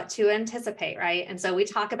of what to anticipate, right? And so we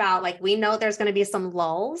talk about like, we know there's going to be some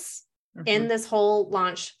lulls in this whole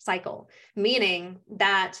launch cycle, meaning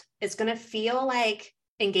that it's going to feel like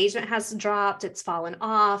engagement has dropped, it's fallen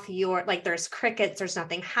off, you're like, there's crickets, there's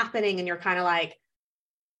nothing happening. And you're kind of like,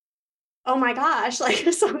 oh my gosh, like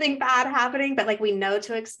is something bad happening? But like, we know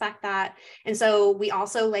to expect that. And so we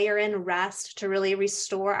also layer in rest to really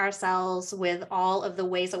restore ourselves with all of the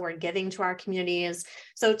ways that we're giving to our communities.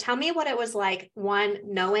 So tell me what it was like, one,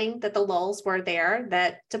 knowing that the lulls were there,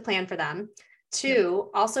 that to plan for them.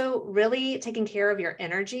 Two, also really taking care of your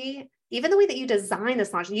energy, even the way that you designed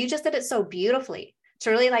this launch, you just did it so beautifully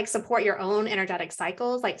to really like support your own energetic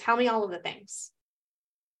cycles. Like, tell me all of the things.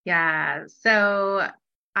 Yeah. So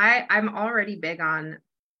I'm already big on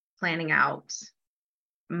planning out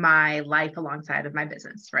my life alongside of my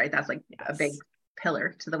business, right? That's like a big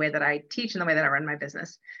pillar to the way that I teach and the way that I run my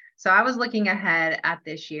business. So I was looking ahead at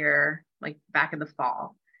this year, like back in the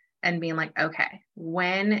fall, and being like, okay,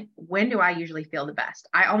 when do I usually feel the best?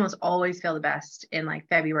 I almost always feel the best in like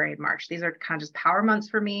February and March. These are kind of just power months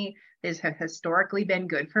for me. These have historically been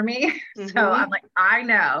good for me. So I'm like, I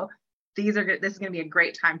know this is going to be a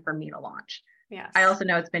great time for me to launch. Yes. I also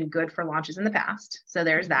know it's been good for launches in the past. So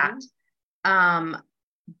there's that.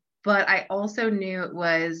 But I also knew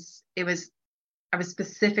I was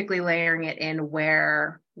specifically layering it in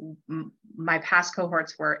where my past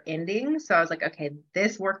cohorts were ending. So I was like, okay,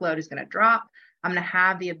 this workload is going to drop. I'm going to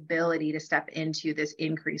have the ability to step into this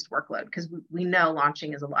increased workload, because we know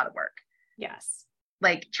launching is a lot of work. Yes.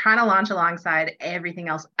 Like trying to launch alongside everything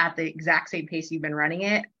else at the exact same pace you've been running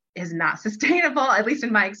it is not sustainable. At least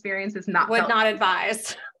in my experience, it's not. Would not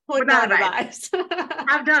advise. Would not advise.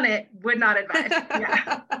 I've done it. Would not advise.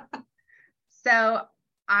 Yeah. So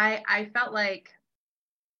I felt like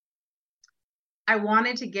I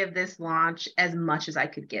wanted to give this launch as much as I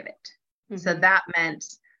could give it. So that meant,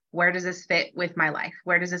 where does this fit with my life?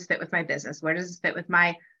 Where does this fit with my business? Where does this fit with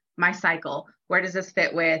my cycle? Where does this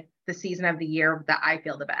fit with the season of the year that I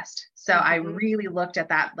feel the best? So I really looked at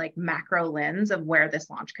that like macro lens of where this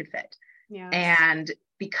launch could fit. Yes. And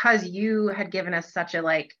because you had given us such a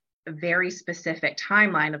like a very specific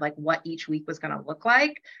timeline of like what each week was going to look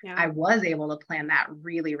like, I was able to plan that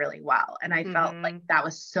really, really well. And I felt like that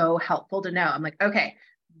was so helpful to know. I'm like, okay,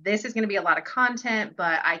 this is going to be a lot of content,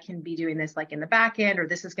 but I can be doing this like in the back end, or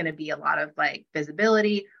this is going to be a lot of like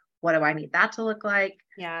visibility. What do I need that to look like?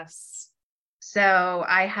 Yes. So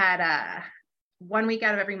I had 1 week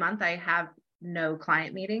out of every month, I have no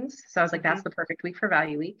client meetings. So I was like, that's the perfect week for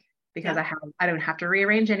Value Week, because I don't have to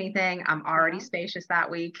rearrange anything. I'm already spacious that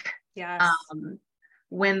week. Yes.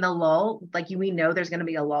 When the lull, like we know there's going to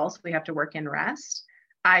be a lull, so we have to work in rest.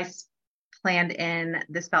 I planned in,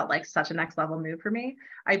 this felt like such a next level move for me.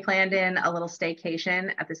 I planned in a little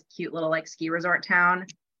staycation at this cute little like ski resort town.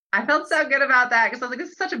 I felt so good about that, because I was like,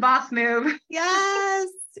 this is such a boss move. Yes.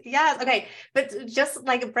 Yes. Okay. But just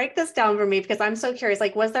like break this down for me, because I'm so curious,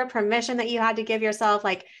 like, was there permission that you had to give yourself?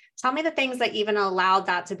 Like, tell me the things that even allowed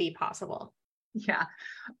that to be possible. Yeah.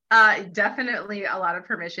 Definitely a lot of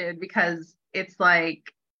permission, because it's like,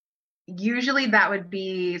 usually that would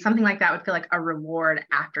be something like that would feel like a reward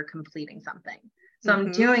after completing something. So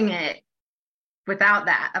I'm doing it without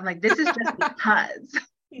that. I'm like, this is just because.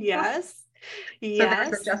 Yes. So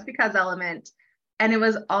there's a just because element. And it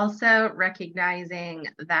was also recognizing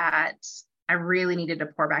that I really needed to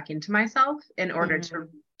pour back into myself in order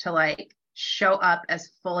to like show up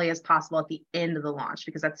as fully as possible at the end of the launch,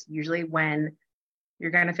 because that's usually when you're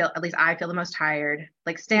going to feel, at least I feel the most tired.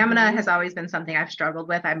 Like stamina has always been something I've struggled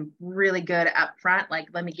with. I'm really good up front. Like,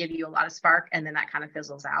 let me give you a lot of spark, and then that kind of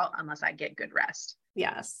fizzles out unless I get good rest.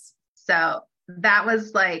 Yes. So that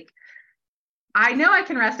was like, I know I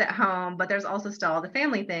can rest at home, but there's also still all the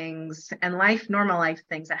family things and normal life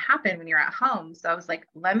things that happen when you're at home. So I was like,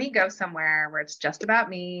 let me go somewhere where it's just about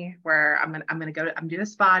me, where I'm doing a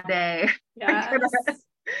spa day. Yes. I'm gonna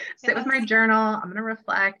sit with my journal. I'm going to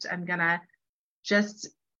reflect. I'm going to just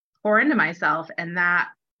pour into myself, and that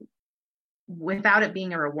without it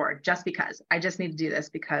being a reward, just because I just need to do this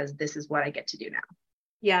because this is what I get to do now.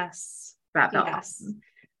 Yes. That felt awesome.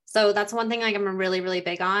 So that's one thing like I'm really, really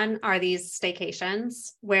big on are these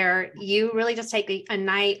staycations where you really just take a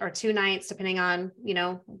night or 2 nights, depending on, you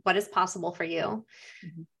know, what is possible for you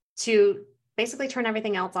to basically turn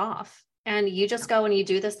everything else off. And you just go and you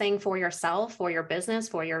do this thing for yourself, for your business,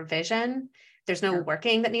 for your vision. There's no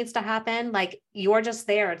working that needs to happen. Like you're just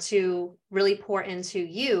there to really pour into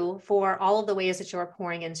you for all of the ways that you're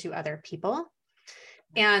pouring into other people.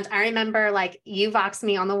 And I remember like you voxed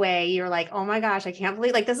me on the way, you're like, oh my gosh, I can't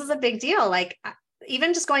believe like, this is a big deal. Like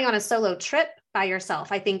even just going on a solo trip by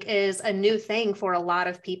yourself, I think is a new thing for a lot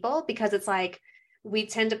of people, because it's like, we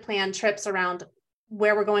tend to plan trips around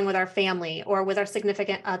where we're going with our family or with our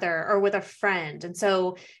significant other or with a friend. And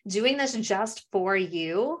so doing this just for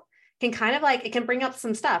you can kind of like, it can bring up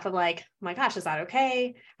some stuff of like, oh my gosh, is that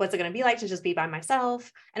okay? What's it going to be like to just be by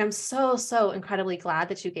myself? And I'm so, so incredibly glad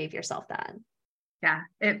that you gave yourself that. Yeah,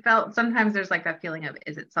 it felt, sometimes there's like that feeling of,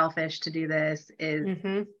 is it selfish to do this?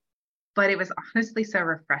 But it was honestly so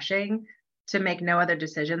refreshing to make no other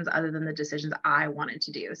decisions other than the decisions I wanted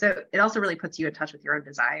to do. So it also really puts you in touch with your own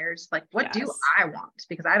desires. Like, what do I want?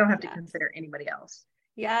 Because I don't have to consider anybody else.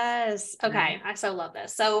 Yes. Okay. I so love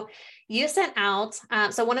this. So you sent out,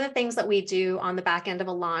 so one of the things that we do on the back end of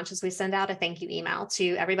a launch is we send out a thank you email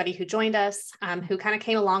to everybody who joined us, who kind of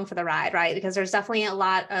came along for the ride, right? Because there's definitely a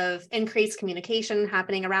lot of increased communication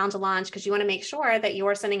happening around a launch, because you want to make sure that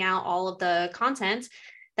you're sending out all of the content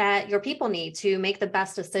that your people need to make the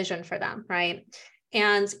best decision for them, right?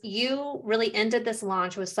 And you really ended this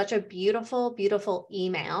launch with such a beautiful, beautiful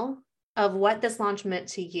email of what this launch meant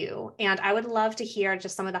to you. And I would love to hear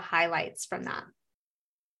just some of the highlights from that.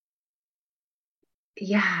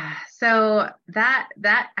 Yeah. So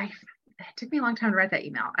it took me a long time to write that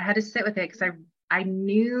email. I had to sit with it because I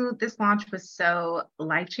knew this launch was so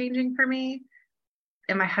life-changing for me.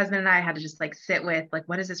 And my husband and I had to just like sit with like,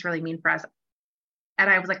 what does this really mean for us? And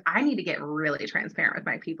I was like, I need to get really transparent with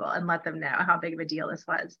my people and let them know how big of a deal this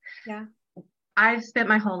was. Yeah. I've spent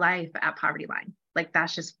my whole life at poverty line. Like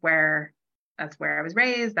that's where I was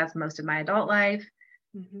raised. That's most of my adult life.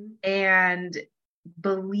 And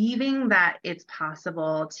believing that it's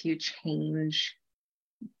possible to change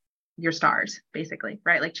your stars, basically,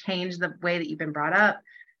 right? Like change the way that you've been brought up,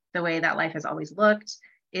 the way that life has always looked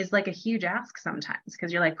is like a huge ask sometimes,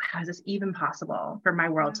 because you're like, how is this even possible for my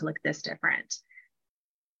world to look this different?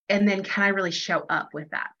 And then can I really show up with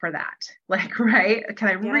that for that? Like, right? Can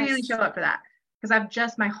I really show up for that? Because I've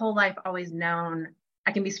just my whole life always known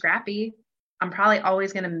I can be scrappy. I'm probably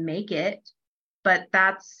always going to make it, but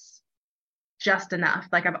that's just enough.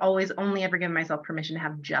 Like I've always only ever given myself permission to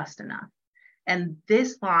have just enough. And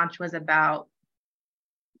this launch was about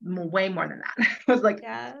way more than that. It was like,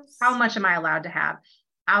 how much am I allowed to have?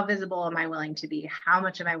 How visible am I willing to be? How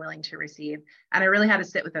much am I willing to receive? And I really had to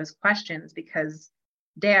sit with those questions, because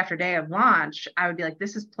day after day of launch, I would be like,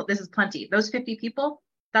 this is plenty. Those 50 people,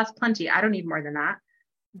 that's plenty. I don't need more than that.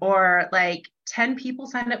 Or like 10 people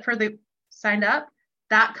signed up.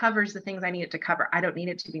 That covers the things I need it to cover. I don't need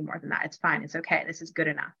it to be more than that. It's fine. It's okay. This is good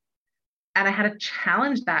enough. And I had to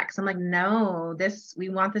challenge that, because I'm like, no, we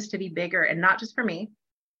want this to be bigger, and not just for me,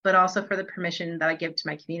 but also for the permission that I give to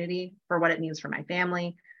my community, for what it means for my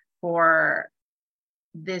family, for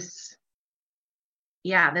this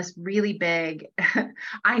really big,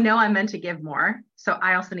 I know I'm meant to give more. So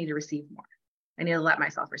I also need to receive more. I need to let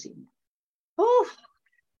myself receive more. Oh,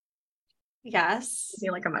 yes. I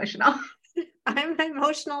feel like emotional. I'm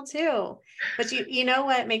emotional too. But you know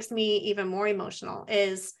what makes me even more emotional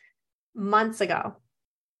is months ago,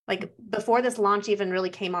 like before this launch even really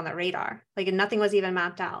came on the radar, like nothing was even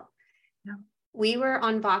mapped out. No. We were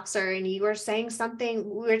on Voxer and you were saying something,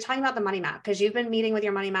 we were talking about the money map, because you've been meeting with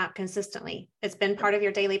your money map consistently. It's been part of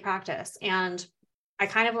your daily practice. And I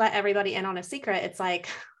kind of let everybody in on a secret. It's like,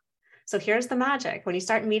 so here's the magic. When you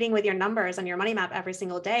start meeting with your numbers and your money map every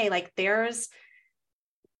single day, like there's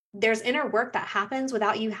there's inner work that happens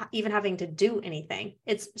without you even having to do anything.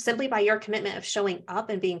 It's simply by your commitment of showing up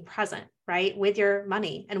and being present, right? With your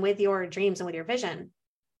money and with your dreams and with your vision.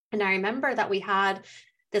 And I remember that we had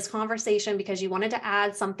this conversation because you wanted to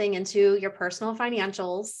add something into your personal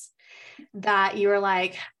financials that you were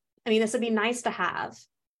like, I mean, this would be nice to have.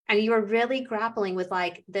 And you were really grappling with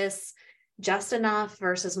like this just enough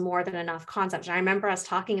versus more than enough concept. And I remember us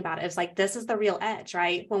talking about it. It's like, this is the real edge,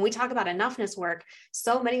 right? When we talk about enoughness work,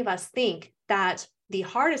 so many of us think that the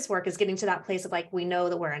hardest work is getting to that place of like, we know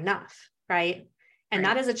that we're enough, right? And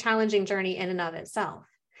that is a challenging journey in and of itself.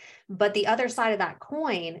 But the other side of that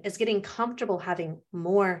coin is getting comfortable having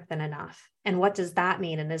more than enough. And what does that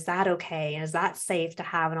mean? And is that okay? And is that safe to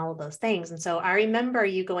have and all of those things? And so I remember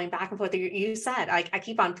you going back and forth. You said, I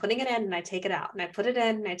keep on putting it in and I take it out and I put it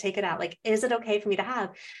in and I take it out. Like, is it okay for me to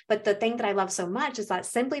have? But the thing that I love so much is that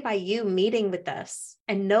simply by you meeting with this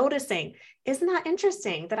and noticing, isn't that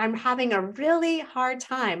interesting that I'm having a really hard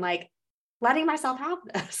time, like letting myself have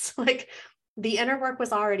this? Like the inner work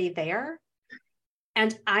was already there.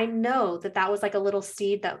 And I know that that was like a little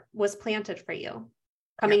seed that was planted for you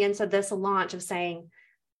coming into this launch of saying,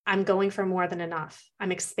 I'm going for more than enough.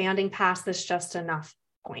 I'm expanding past this just enough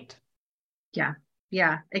point.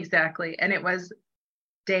 Yeah, exactly. And it was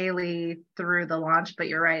daily through the launch, but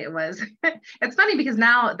you're right. It was, it's funny because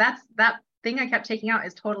now that thing I kept taking out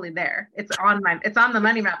is totally there. It's on the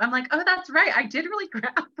money map. I'm like, oh, that's right. I did really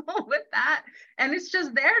grapple with that. And it's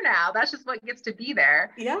just there now. That's just what gets to be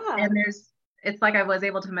there. Yeah. And it's like I was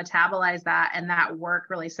able to metabolize that, and that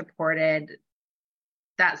work really supported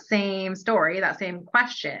that same story, that same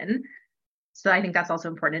question. So I think that's also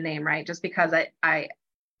important to name, right? Just because I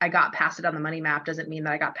got past it on the money map doesn't mean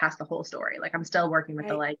that I got past the whole story. Like I'm still working with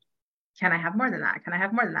the like, can I have more than that? Can I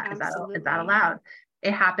have more than that? Is that allowed?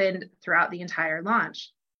 It happened throughout the entire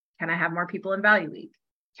launch. Can I have more people in Value Week?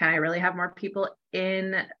 Can I really have more people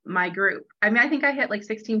in my group? I mean, I think I hit like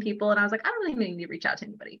 16 people and I was like, I don't really need to reach out to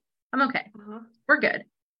anybody. I'm okay. We're good.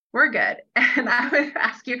 And I would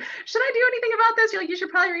ask you, should I do anything about this? You're like, you should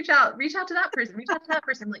probably reach out to that person,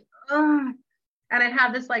 I'm like, oh, and I'd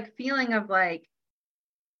have this like feeling of like,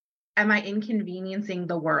 am I inconveniencing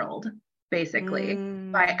the world basically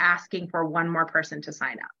by asking for one more person to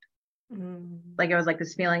sign up? Like, it was like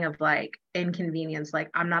this feeling of like inconvenience. Like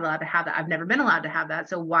I'm not allowed to have that. I've never been allowed to have that.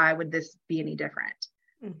 So why would this be any different?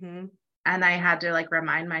 And I had to like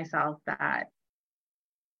remind myself that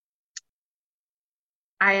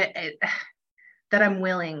that I'm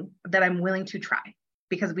willing to try,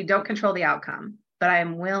 because we don't control the outcome, but I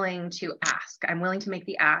am willing to ask. I'm willing to make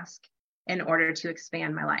the ask in order to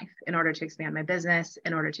expand my life, in order to expand my business,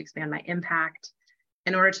 in order to expand my impact,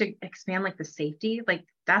 in order to expand like the safety. Like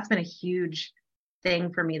that's been a huge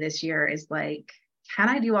thing for me this year, is like, can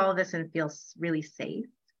I do all of this and feel really safe?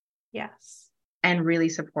 Yes. And really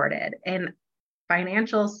supported. And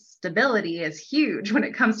financial stability is huge when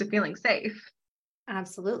it comes to feeling safe.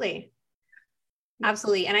 Absolutely.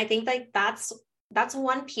 Absolutely. And I think like that's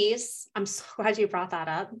one piece. I'm so glad you brought that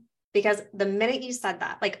up, because the minute you said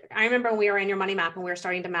that, like I remember when we were in your money map and we were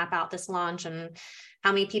starting to map out this launch and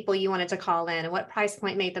how many people you wanted to call in and what price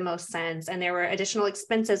point made the most sense. And there were additional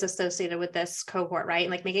expenses associated with this cohort, right?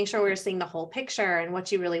 And like making sure we were seeing the whole picture and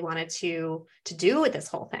what you really wanted to do with this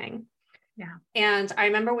whole thing. Yeah. And I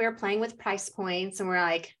remember we were playing with price points and we're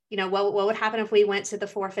like, you know, what would happen if we went to the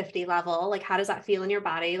 450 level? Like, how does that feel in your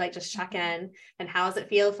body? Like, just check in. And how does it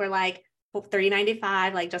feel if we're like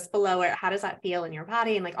 $395, like just below it? How does that feel in your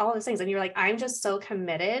body? And like all those things. And you're like, I'm just so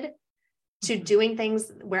committed to doing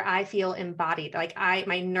things where I feel embodied. Like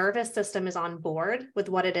my nervous system is on board with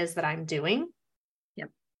what it is that I'm doing. Yep.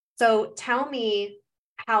 So tell me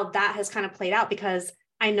how that has kind of played out, because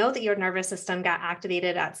I know that your nervous system got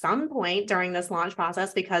activated at some point during this launch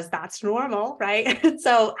process, because that's normal, right?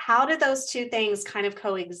 So how did those two things kind of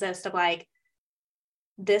coexist of like,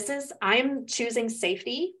 I'm choosing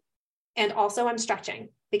safety and also I'm stretching,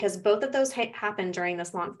 because both of those happened during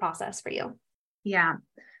this launch process for you? Yeah.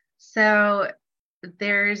 So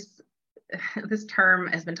there's this term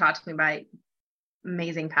has been taught to me by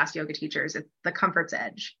amazing past yoga teachers. It's the comfort's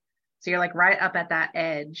edge. So you're like right up at that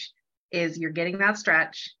edge is you're getting that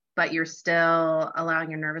stretch, but you're still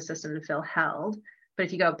allowing your nervous system to feel held. But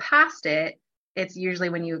if you go past it, it's usually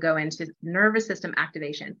when you go into nervous system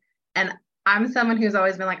activation. And I'm someone who's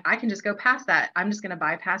always been like, I can just go past that. I'm just going to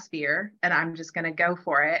bypass fear and I'm just going to go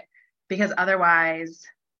for it, because otherwise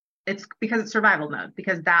it's survival mode,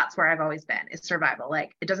 because that's where I've always been. It's survival.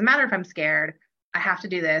 Like, it doesn't matter if I'm scared. I have to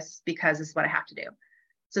do this because this is what I have to do.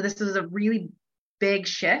 So this is a really big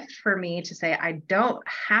shift for me to say, I don't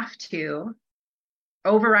have to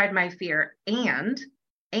override my fear and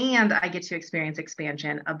and I get to experience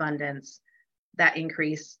expansion, abundance, that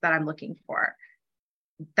increase that I'm looking for.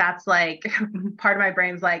 That's like, part of my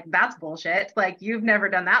brain's like, that's bullshit. Like, you've never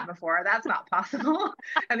done that before. That's not possible.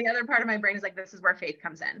 And the other part of my brain is like, this is where faith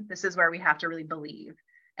comes in. This is where we have to really believe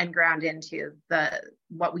and ground into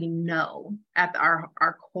what we know at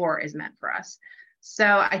our core is meant for us. So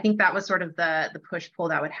I think that was sort of the push pull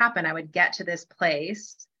that would happen. I would get to this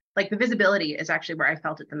place, like the visibility is actually where I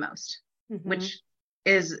felt it the most, which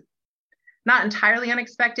is not entirely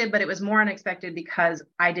unexpected, but it was more unexpected because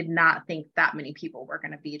I did not think that many people were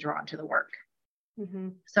going to be drawn to the work.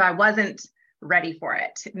 So I wasn't ready for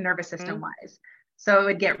it, nervous system wise. So it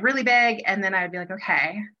would get really big. And then I would be like,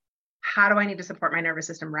 okay, how do I need to support my nervous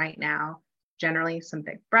system right now? Generally, some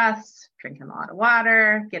big breaths, drinking a lot of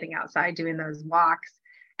water, getting outside, doing those walks,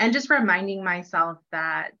 and just reminding myself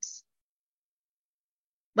that,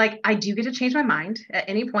 like, I do get to change my mind at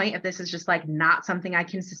any point. If this is just like not something I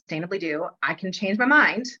can sustainably do, I can change my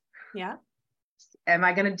mind. Yeah. Am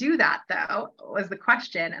I going to do that though? Was the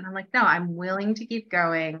question. And I'm like, no, I'm willing to keep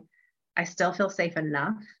going. I still feel safe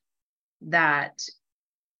enough that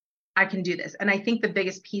I can do this. And I think the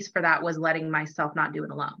biggest piece for that was letting myself not do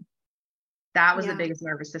it alone. That was the biggest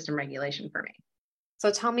nervous system regulation for me.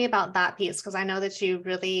 So tell me about that piece, because I know that you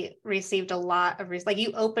really received a lot of, like,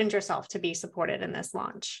 you opened yourself to be supported in this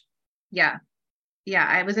launch. Yeah.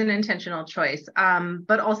 Yeah. It was an intentional choice.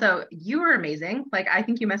 But also you were amazing. Like, I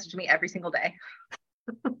think you messaged me every single day.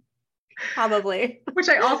 Probably. Which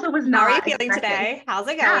I also was not. How are you feeling today? How's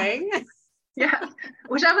it going? Yeah.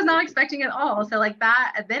 Which I was not expecting at all. So like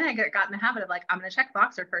that, then I got in the habit of like, I'm going to check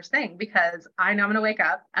Voxer first thing, because I know I'm going to wake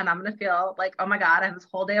up and I'm going to feel like, oh my God, I have this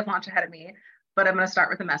whole day of launch ahead of me, but I'm going to start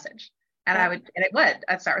with a message. And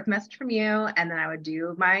I'd start with a message from you. And then I would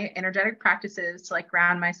do my energetic practices to like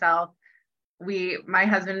ground myself. My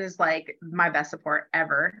husband is like my best support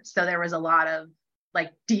ever. So there was a lot of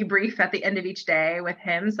like debrief at the end of each day with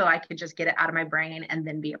him, so I could just get it out of my brain and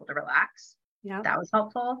then be able to relax. Yeah. That was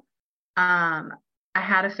helpful. I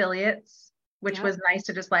had affiliates, which was nice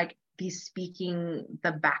to just like be speaking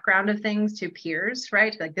the background of things to peers,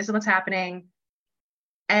 right? Like, this is what's happening.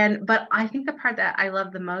 But I think the part that I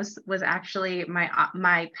loved the most was actually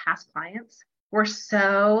my past clients were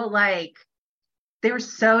so like, they were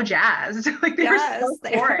so jazzed. Like they were so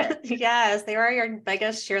for it. Yes, they were your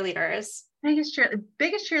biggest cheerleaders. Biggest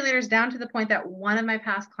cheerleaders, down to the point that one of my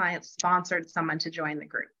past clients sponsored someone to join the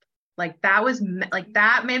group. Like that was like,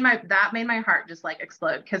 that made my heart just like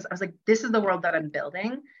explode. Cause I was like, this is the world that I'm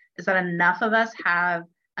building, is that enough of us have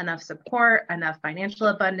enough support, enough financial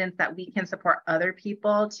abundance that we can support other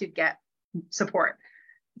people to get support.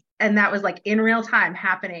 And that was like in real time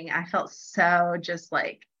happening. I felt so just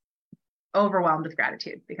like overwhelmed with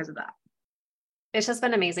gratitude because of that. It's just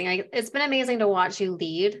been amazing. It's been amazing to watch you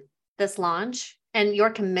lead this launch and your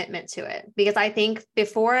commitment to it. Because I think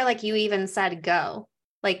before, like, you even said go,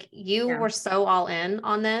 like you were so all in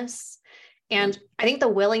on this. And I think the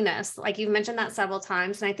willingness, like you've mentioned that several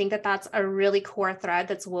times. And I think that that's a really core thread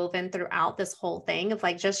that's woven throughout this whole thing of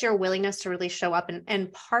like just your willingness to really show up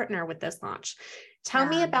and partner with this launch. Tell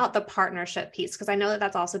me about the partnership piece, because I know that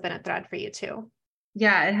that's also been a thread for you too.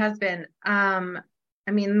 Yeah, it has been.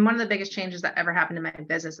 I mean, one of the biggest changes that ever happened in my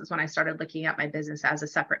business is when I started looking at my business as a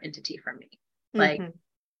separate entity from me. Like,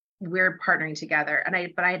 we're partnering together.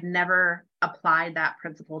 But I had never applied that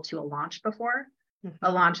principle to a launch before.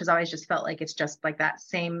 A launch has always just felt like it's just like that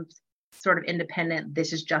same sort of independent,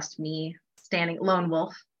 this is just me standing lone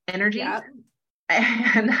wolf energy. Yep.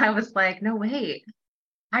 And I was like, no, wait,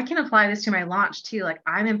 I can apply this to my launch too. Like,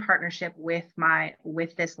 I'm in partnership with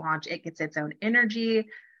this launch. It gets its own energy.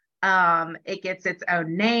 It gets its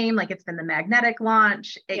own name. Like, it's been the magnetic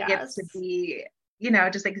launch. It gets to be,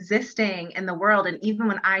 just existing in the world. And even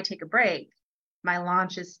when I take a break, my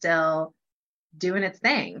launch is still doing its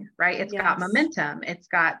thing, right? It's got momentum. It's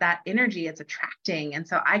got that energy. It's attracting. And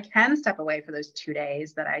so I can step away for those 2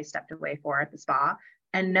 days that I stepped away for at the spa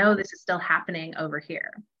and know this is still happening over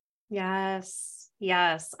here. Yes.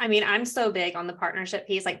 Yes. I mean, I'm so big on the partnership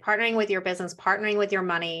piece, like partnering with your business, partnering with your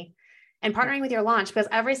money, and partnering with your launch, because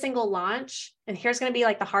every single launch, and here's going to be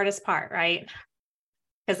like the hardest part, right?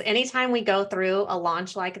 Because anytime we go through a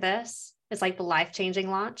launch like this, it's like the life-changing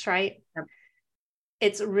launch, right? Yep.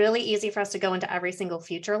 It's really easy for us to go into every single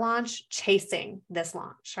future launch chasing this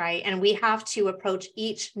launch, right? And we have to approach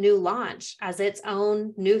each new launch as its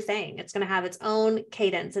own new thing. It's going to have its own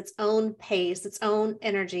cadence, its own pace, its own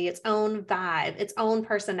energy, its own vibe, its own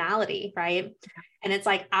personality, right? And it's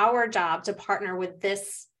like our job to partner with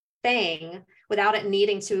this thing without it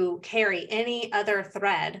needing to carry any other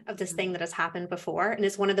thread of this thing that has happened before. And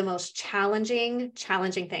it's one of the most challenging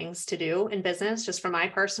things to do in business, just from my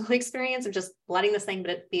personal experience of just letting this thing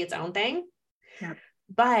be its own thing. Yeah.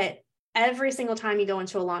 But every single time you go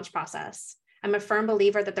into a launch process, I'm a firm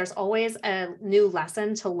believer that there's always a new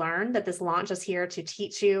lesson to learn, that this launch is here to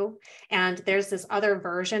teach you. And there's this other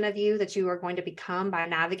version of you that you are going to become by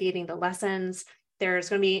navigating the lessons. There's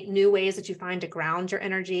going to be new ways that you find to ground your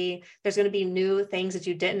energy. There's going to be new things that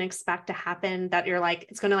you didn't expect to happen that you're like,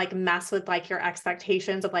 it's going to like mess with like your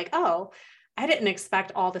expectations of like, oh, I didn't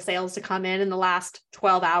expect all the sales to come in the last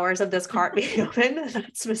 12 hours of this cart being open.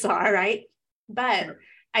 That's bizarre, right? But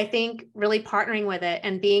I think really partnering with it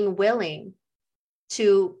and being willing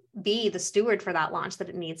to be the steward for that launch that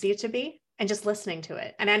it needs you to be, and just listening to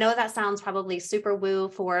it. And I know that sounds probably super woo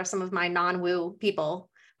for some of my non-woo people,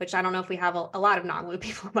 which I don't know if we have a lot of non-woo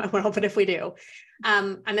people in my world, but if we do,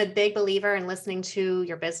 I'm a big believer in listening to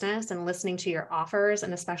your business and listening to your offers,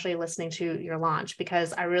 and especially listening to your launch,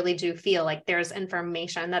 because I really do feel like there's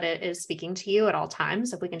information that it is speaking to you at all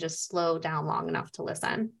times if we can just slow down long enough to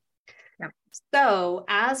listen. Yep. So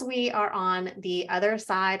as we are on the other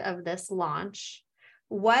side of this launch,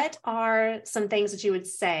 what are some things that you would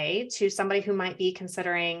say to somebody who might be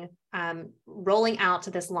considering rolling out to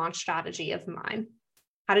this launch strategy of mine?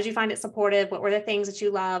 How did you find it supportive? What were the things that you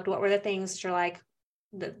loved? What were the things that you're like,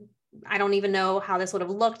 I don't even know how this would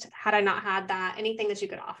have looked had I not had that? Anything that you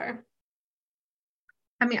could offer?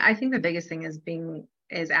 I mean, I think the biggest thing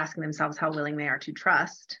is asking themselves how willing they are to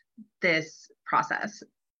trust this process.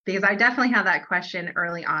 Because I definitely had that question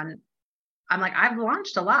early on. I'm like, I've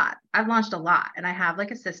launched a lot, and I have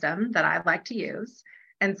like a system that I like to use.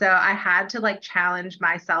 And so I had to like challenge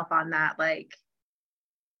myself on that. Like,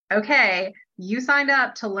 okay, you signed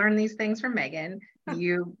up to learn these things from Megan.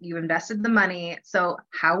 You invested the money. So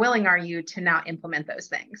how willing are you to now implement those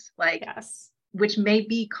things? Like, yes, which may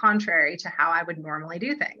be contrary to how I would normally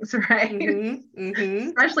do things, right?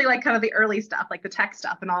 Especially like kind of the early stuff, like the tech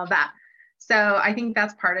stuff and all of that. So I think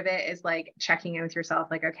that's part of it, is like checking in with yourself.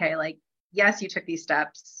 Like, okay, like, yes, you took these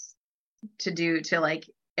steps to like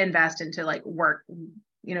invest into like work,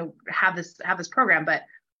 have this program, but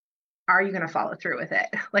are you going to follow through with it?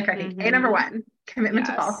 Like, I think number one, commitment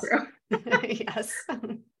to follow through. Yes.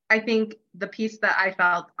 I think the piece that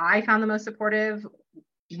I found the most supportive,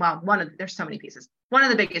 well, there's so many pieces. One of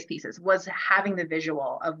the biggest pieces was having the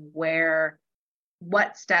visual of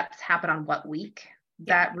what steps happen on what week.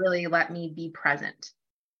 That really let me be present.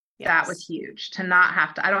 Yes. That was huge, to not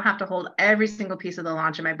have to, I don't have to hold every single piece of the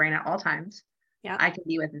launch in my brain at all times. Yeah. I can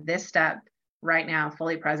be with this step right now,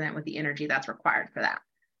 fully present with the energy that's required for that.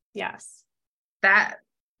 Yes. That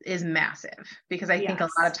is massive, because I think a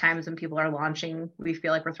lot of times when people are launching, we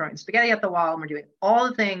feel like we're throwing spaghetti at the wall and we're doing all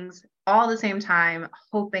the things all at the same time,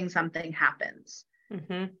 hoping something happens.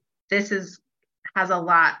 This has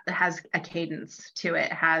a cadence to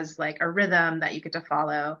it, has like a rhythm that you get to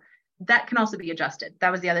follow that can also be adjusted.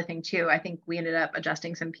 That was the other thing too. I think we ended up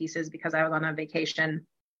adjusting some pieces because I was on a vacation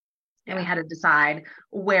and we had to decide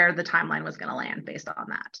where the timeline was going to land based on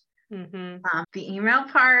that. The email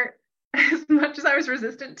part, as much as I was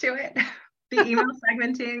resistant to it, the email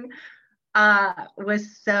segmenting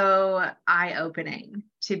was so eye-opening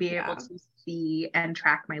to be able to see and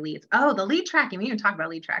track my leads. Oh, the lead tracking. We didn't even talk about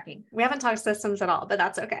lead tracking. We haven't talked systems at all, but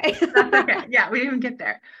that's okay. That's okay. Yeah, we didn't even get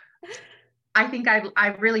there. I think I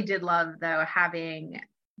really did love, though, having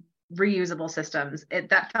reusable systems.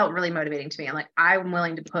 That felt really motivating to me. I'm like, I'm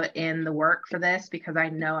willing to put in the work for this because I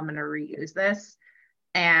know I'm going to reuse this.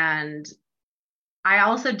 And I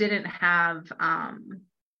also didn't have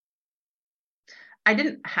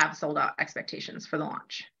sold out expectations for the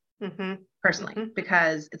launch personally,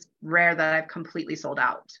 because it's rare that I've completely sold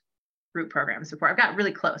out group programs before. I've got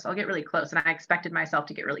really close. I'll get really close. And I expected myself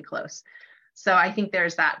to get really close. So I think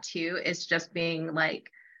there's that too. It's just being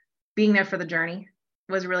there for the journey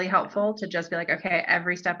was really helpful, to just be like, okay,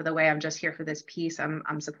 every step of the way, I'm just here for this piece.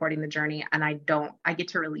 I'm supporting the journey, and I get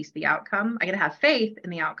to release the outcome. I get to have faith in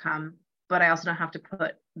the outcome, but I also don't have to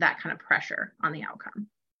put that kind of pressure on the outcome.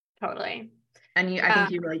 Totally. And I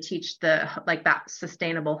think you really teach that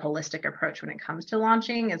sustainable, holistic approach when it comes to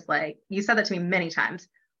launching. Is like, you said that to me many times.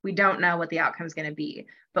 We don't know what the outcome is going to be,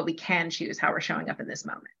 but we can choose how we're showing up in this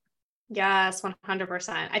moment. Yes,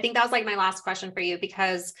 100%. I think that was like my last question for you,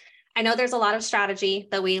 because I know there's a lot of strategy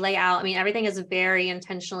that we lay out. I mean, everything is very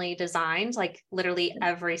intentionally designed, like literally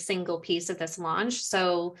every single piece of this launch.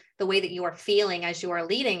 So the way that you are feeling as you are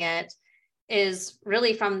leading it is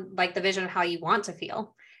really from like the vision of how you want to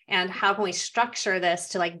feel. and how can we structure this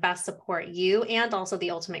to like best support you and also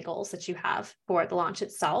the ultimate goals that you have for the launch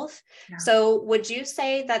itself. Yeah. So would you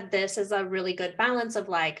say that this is a really good balance of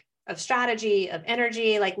like, of strategy, of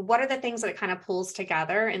energy? Like, what are the things that it kind of pulls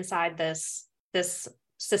together inside this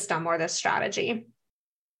system or this strategy?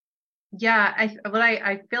 Yeah,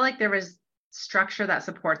 I feel like there was structure that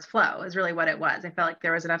supports flow is really what it was. I felt like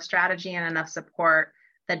there was enough strategy and enough support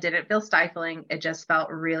that didn't feel stifling. It just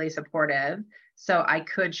felt really supportive. So I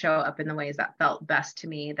could show up in the ways that felt best to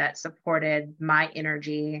me, that supported my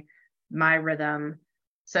energy, my rhythm.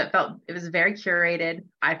 So it was very curated,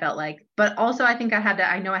 I felt like, but also I think I had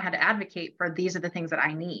to advocate for these are the things that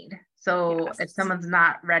I need. So Yes. if someone's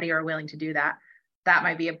not ready or willing to do that, that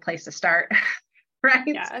might be a place to start. Right.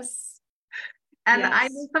 Yes. And yes. I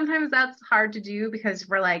think sometimes that's hard to do because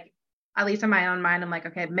we're like, at least in my own mind, I'm like,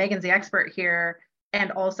 okay, Megan's the expert here.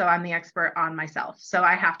 And also I'm the expert on myself. So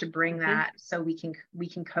I have to bring that so we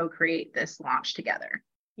can co-create this launch together.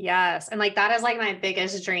 Yes. And like, that is like my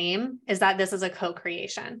biggest dream is that this is a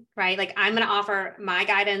co-creation, right? Like I'm going to offer my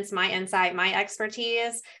guidance, my insight, my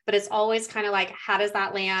expertise, but it's always kind of like, how does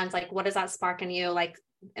that land? Like, what does that spark in you? Like,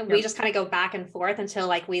 and we just kind of go back and forth until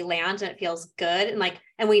like we land and it feels good. And like,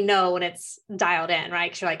 and we know when it's dialed in,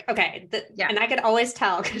 right? Cause you're like, okay. And I could always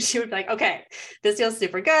tell because she would be like, okay, this feels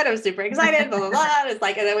super good. I'm super excited, blah, blah, blah. It's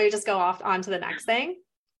like, and then we just go off on to the next thing.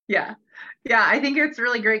 Yeah. Yeah. I think it's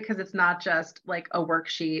really great because it's not just like a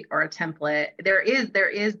worksheet or a template. There is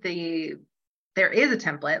a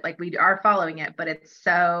template, like we are following it, but it's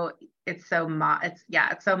so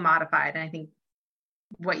modified. And I think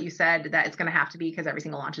what you said that it's going to have to be because every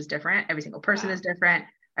single launch is different. Every single person is different.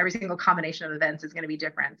 Every single combination of events is going to be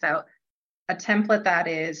different. So a template that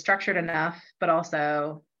is structured enough, but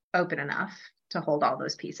also open enough to hold all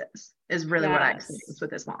those pieces is really what I experienced with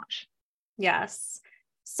this launch. Yes.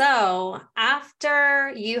 So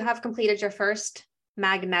after you have completed your first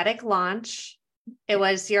magnetic launch, it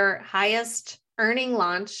was your highest earning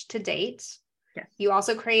launch to date. Yes. You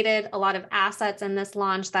also created a lot of assets in this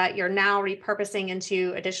launch that you're now repurposing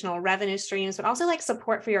into additional revenue streams, but also like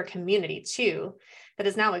support for your community too, that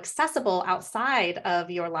is now accessible outside of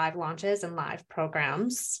your live launches and live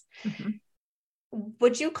programs. Mm-hmm.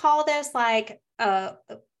 Would you call this like a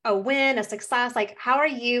win, a success? Like, how are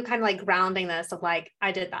you kind of like grounding this of like,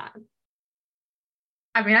 I did that?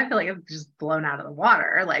 I mean, I feel like it's just blown out of the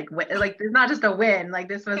water. Like there's not just a win. Like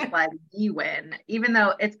this was like the win, even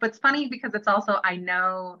though but it's funny because it's also, I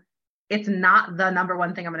know it's not the number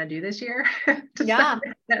one thing I'm going to do this year. Yeah.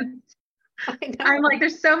 I'm like,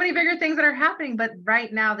 there's so many bigger things that are happening, but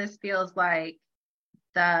right now this feels like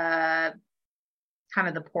the kind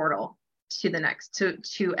of the portal to the next,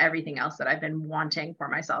 to everything else that I've been wanting for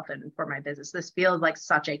myself and for my business. This feels like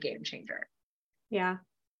such a game changer. Yeah.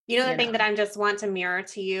 You know, the thing that I just want to mirror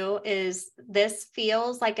to you is this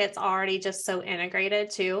feels like it's already just so integrated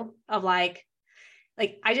too, of like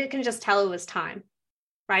I can just tell it was time,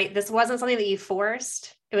 right? This wasn't something that you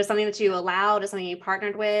forced. It was something that you allowed, it's something you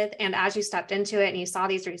partnered with. And as you stepped into it and you saw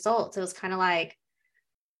these results, it was kind of like,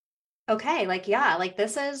 okay, like, yeah, like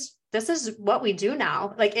this is what we do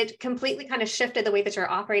now. Like it completely kind of shifted the way that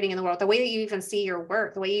you're operating in the world, the way that you even see your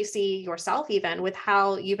work, the way you see yourself, even with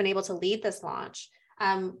how you've been able to lead this launch.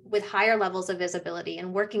 With higher levels of visibility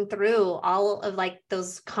and working through all of like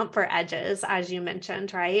those comfort edges, as you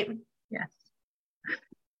mentioned, right? Yes.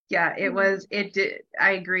 Yeah,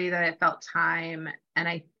 I agree that it felt time. And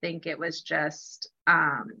I think it was just,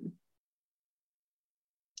 that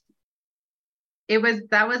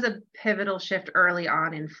was a pivotal shift early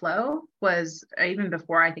on in Flow, was even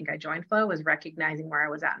before I think I joined Flow, was recognizing where I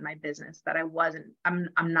was at in my business, that I'm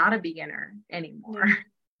not a beginner anymore.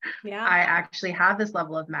 Yeah. I actually have this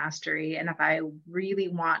level of mastery. And if I really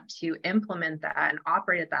want to implement that and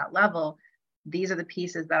operate at that level, these are the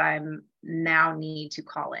pieces that I'm now need to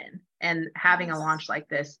call in. And having a launch like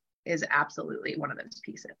this is absolutely one of those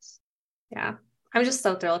pieces. Yeah. I'm just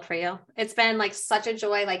so thrilled for you. It's been like such a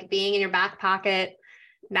joy, like being in your back pocket,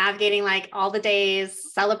 navigating like all the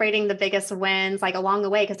days, celebrating the biggest wins, like along the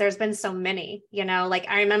way, because there's been so many, like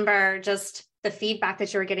I remember just the feedback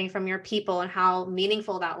that you were getting from your people and how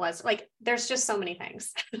meaningful that was. Like, there's just so many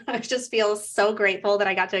things. I just feel so grateful that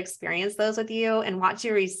I got to experience those with you and watch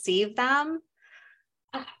you receive them.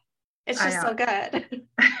 It's just so good.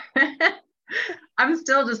 I'm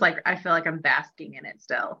still just like, I feel like I'm basking in it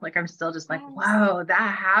still. Like, I'm still just like, whoa,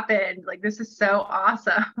 that happened. Like, this is so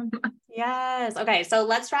awesome. Yes. Okay. So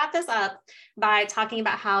let's wrap this up by talking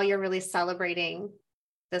about how you're really celebrating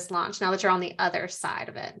this launch now that you're on the other side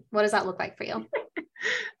of it. What does that look like for you?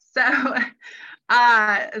 So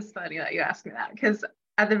it's funny that you asked me that, because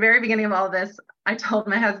at the very beginning of all of this, I told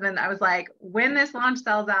my husband, I was like, when this launch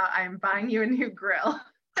sells out, I'm buying you a new grill.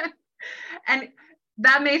 And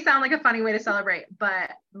that may sound like a funny way to celebrate,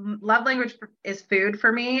 but love language is food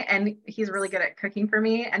for me. And he's really good at cooking for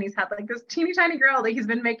me. And he's had like this teeny tiny grill that he's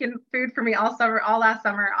been making food for me all last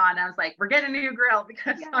summer on. I was like, we're getting a new grill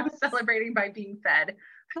because I'm celebrating by being fed.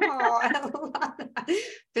 Oh, I love that.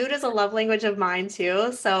 Food is a love language of mine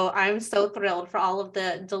too. So I'm so thrilled for all of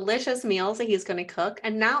the delicious meals that he's going to cook.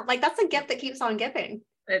 And now, like, that's a gift that keeps on giving.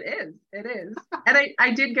 It is. And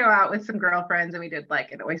I did go out with some girlfriends and we did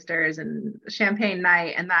like an oysters and champagne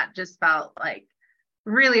night. And that just felt like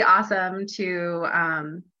really awesome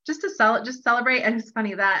to, just celebrate. And it's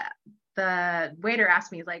funny that the waiter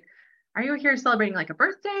asked me, he's like, are you here celebrating like a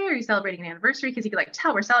birthday? Or are you celebrating an anniversary? Because he could like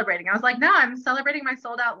tell we're celebrating. I was like, no, I'm celebrating my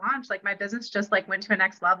sold out launch. Like my business just like went to a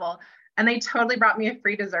next level. And they totally brought me a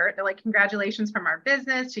free dessert. They're like, congratulations from our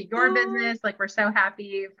business to your business. Like, we're so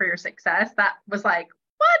happy for your success. That was like,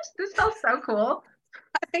 what? This felt so cool.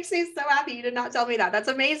 That makes me so happy you did not tell me that. That's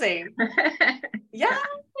amazing. Yes.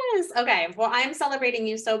 Okay. Well, I'm celebrating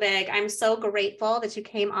you so big. I'm so grateful that you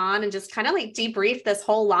came on and just kind of like debriefed this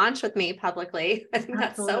whole launch with me publicly. I think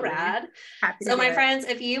that's so rad. So my friends,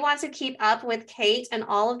 if you want to keep up with Kate and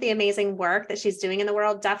all of the amazing work that she's doing in the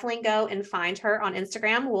world, definitely go and find her on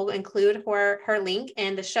Instagram. We'll include her link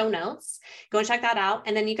in the show notes. Go and check that out.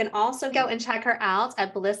 And then you can also go and check her out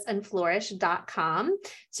at blissandflourish.com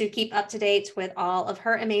to keep up to date with all of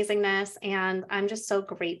her amazingness. And I'm just so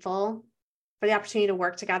grateful for the opportunity to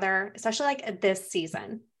work together, especially like this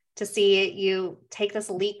season, to see you take this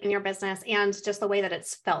leap in your business and just the way that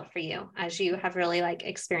it's felt for you as you have really like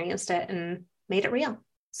experienced it and made it real.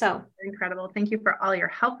 So incredible. Thank you for all your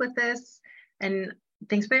help with this. And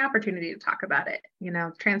thanks for the opportunity to talk about it. You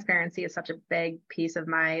know, transparency is such a big piece of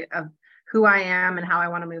who I am and how I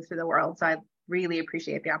want to move through the world. So I really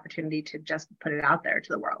appreciate the opportunity to just put it out there to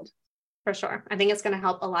the world. For sure. I think it's going to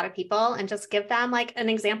help a lot of people and just give them like an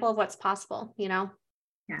example of what's possible, you know?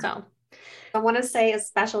 Yeah. So I want to say a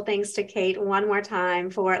special thanks to Kate one more time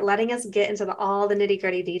for letting us get into all the nitty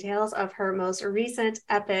gritty details of her most recent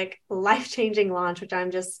epic life-changing launch, which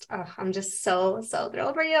I'm just so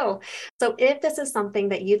thrilled for you. So if this is something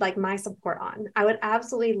that you'd like my support on, I would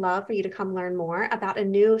absolutely love for you to come learn more about a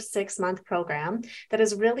new 6-month program that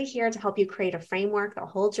is really here to help you create a framework that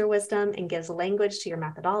holds your wisdom and gives language to your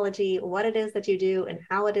methodology, what it is that you do and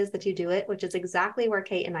how it is that you do it, which is exactly where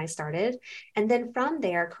Kate and I started. And then from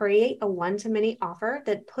there, create a one-to-many offer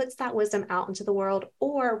that puts that wisdom out into the world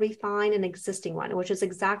or refine an existing one, which is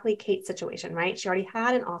exactly Kate's situation, right? She already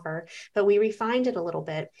had an offer, but we refined it a little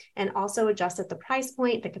bit and also adjusted the price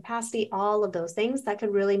point, the capacity, all of those things that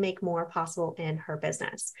could really make more possible in her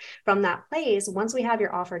business. From that place, once we have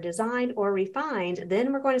your offer designed or refined,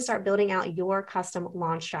 then we're going to start building out your custom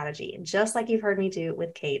launch strategy, just like you've heard me do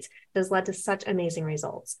with Kate. That has led to such amazing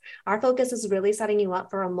results. Our focus is really setting you up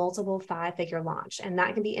for a multiple 5-figure launch, and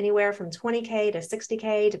that can be anywhere from 20K to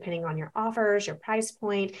 60K, depending on your offers, your price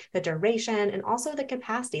point, the duration, and also the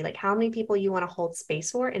capacity, like how many people you want to hold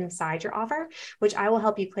space for inside your offer, which I will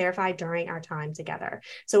help you clarify during our time together.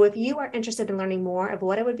 So if you are interested in learning more of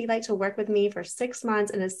what it would be like to work with me for 6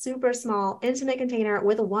 months in a super small, intimate container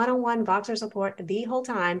with one-on-one Voxer support the whole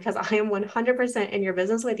time, because I am 100% in your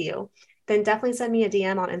business with you, then definitely send me a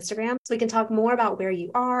DM on Instagram so we can talk more about where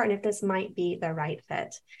you are and if this might be the right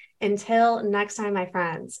fit. Until next time, my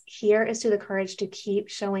friends, here is to the courage to keep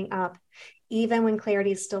showing up, even when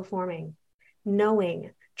clarity is still forming,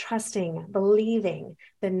 knowing, trusting, believing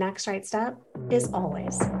the next right step is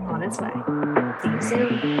always on its way. See you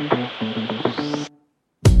soon.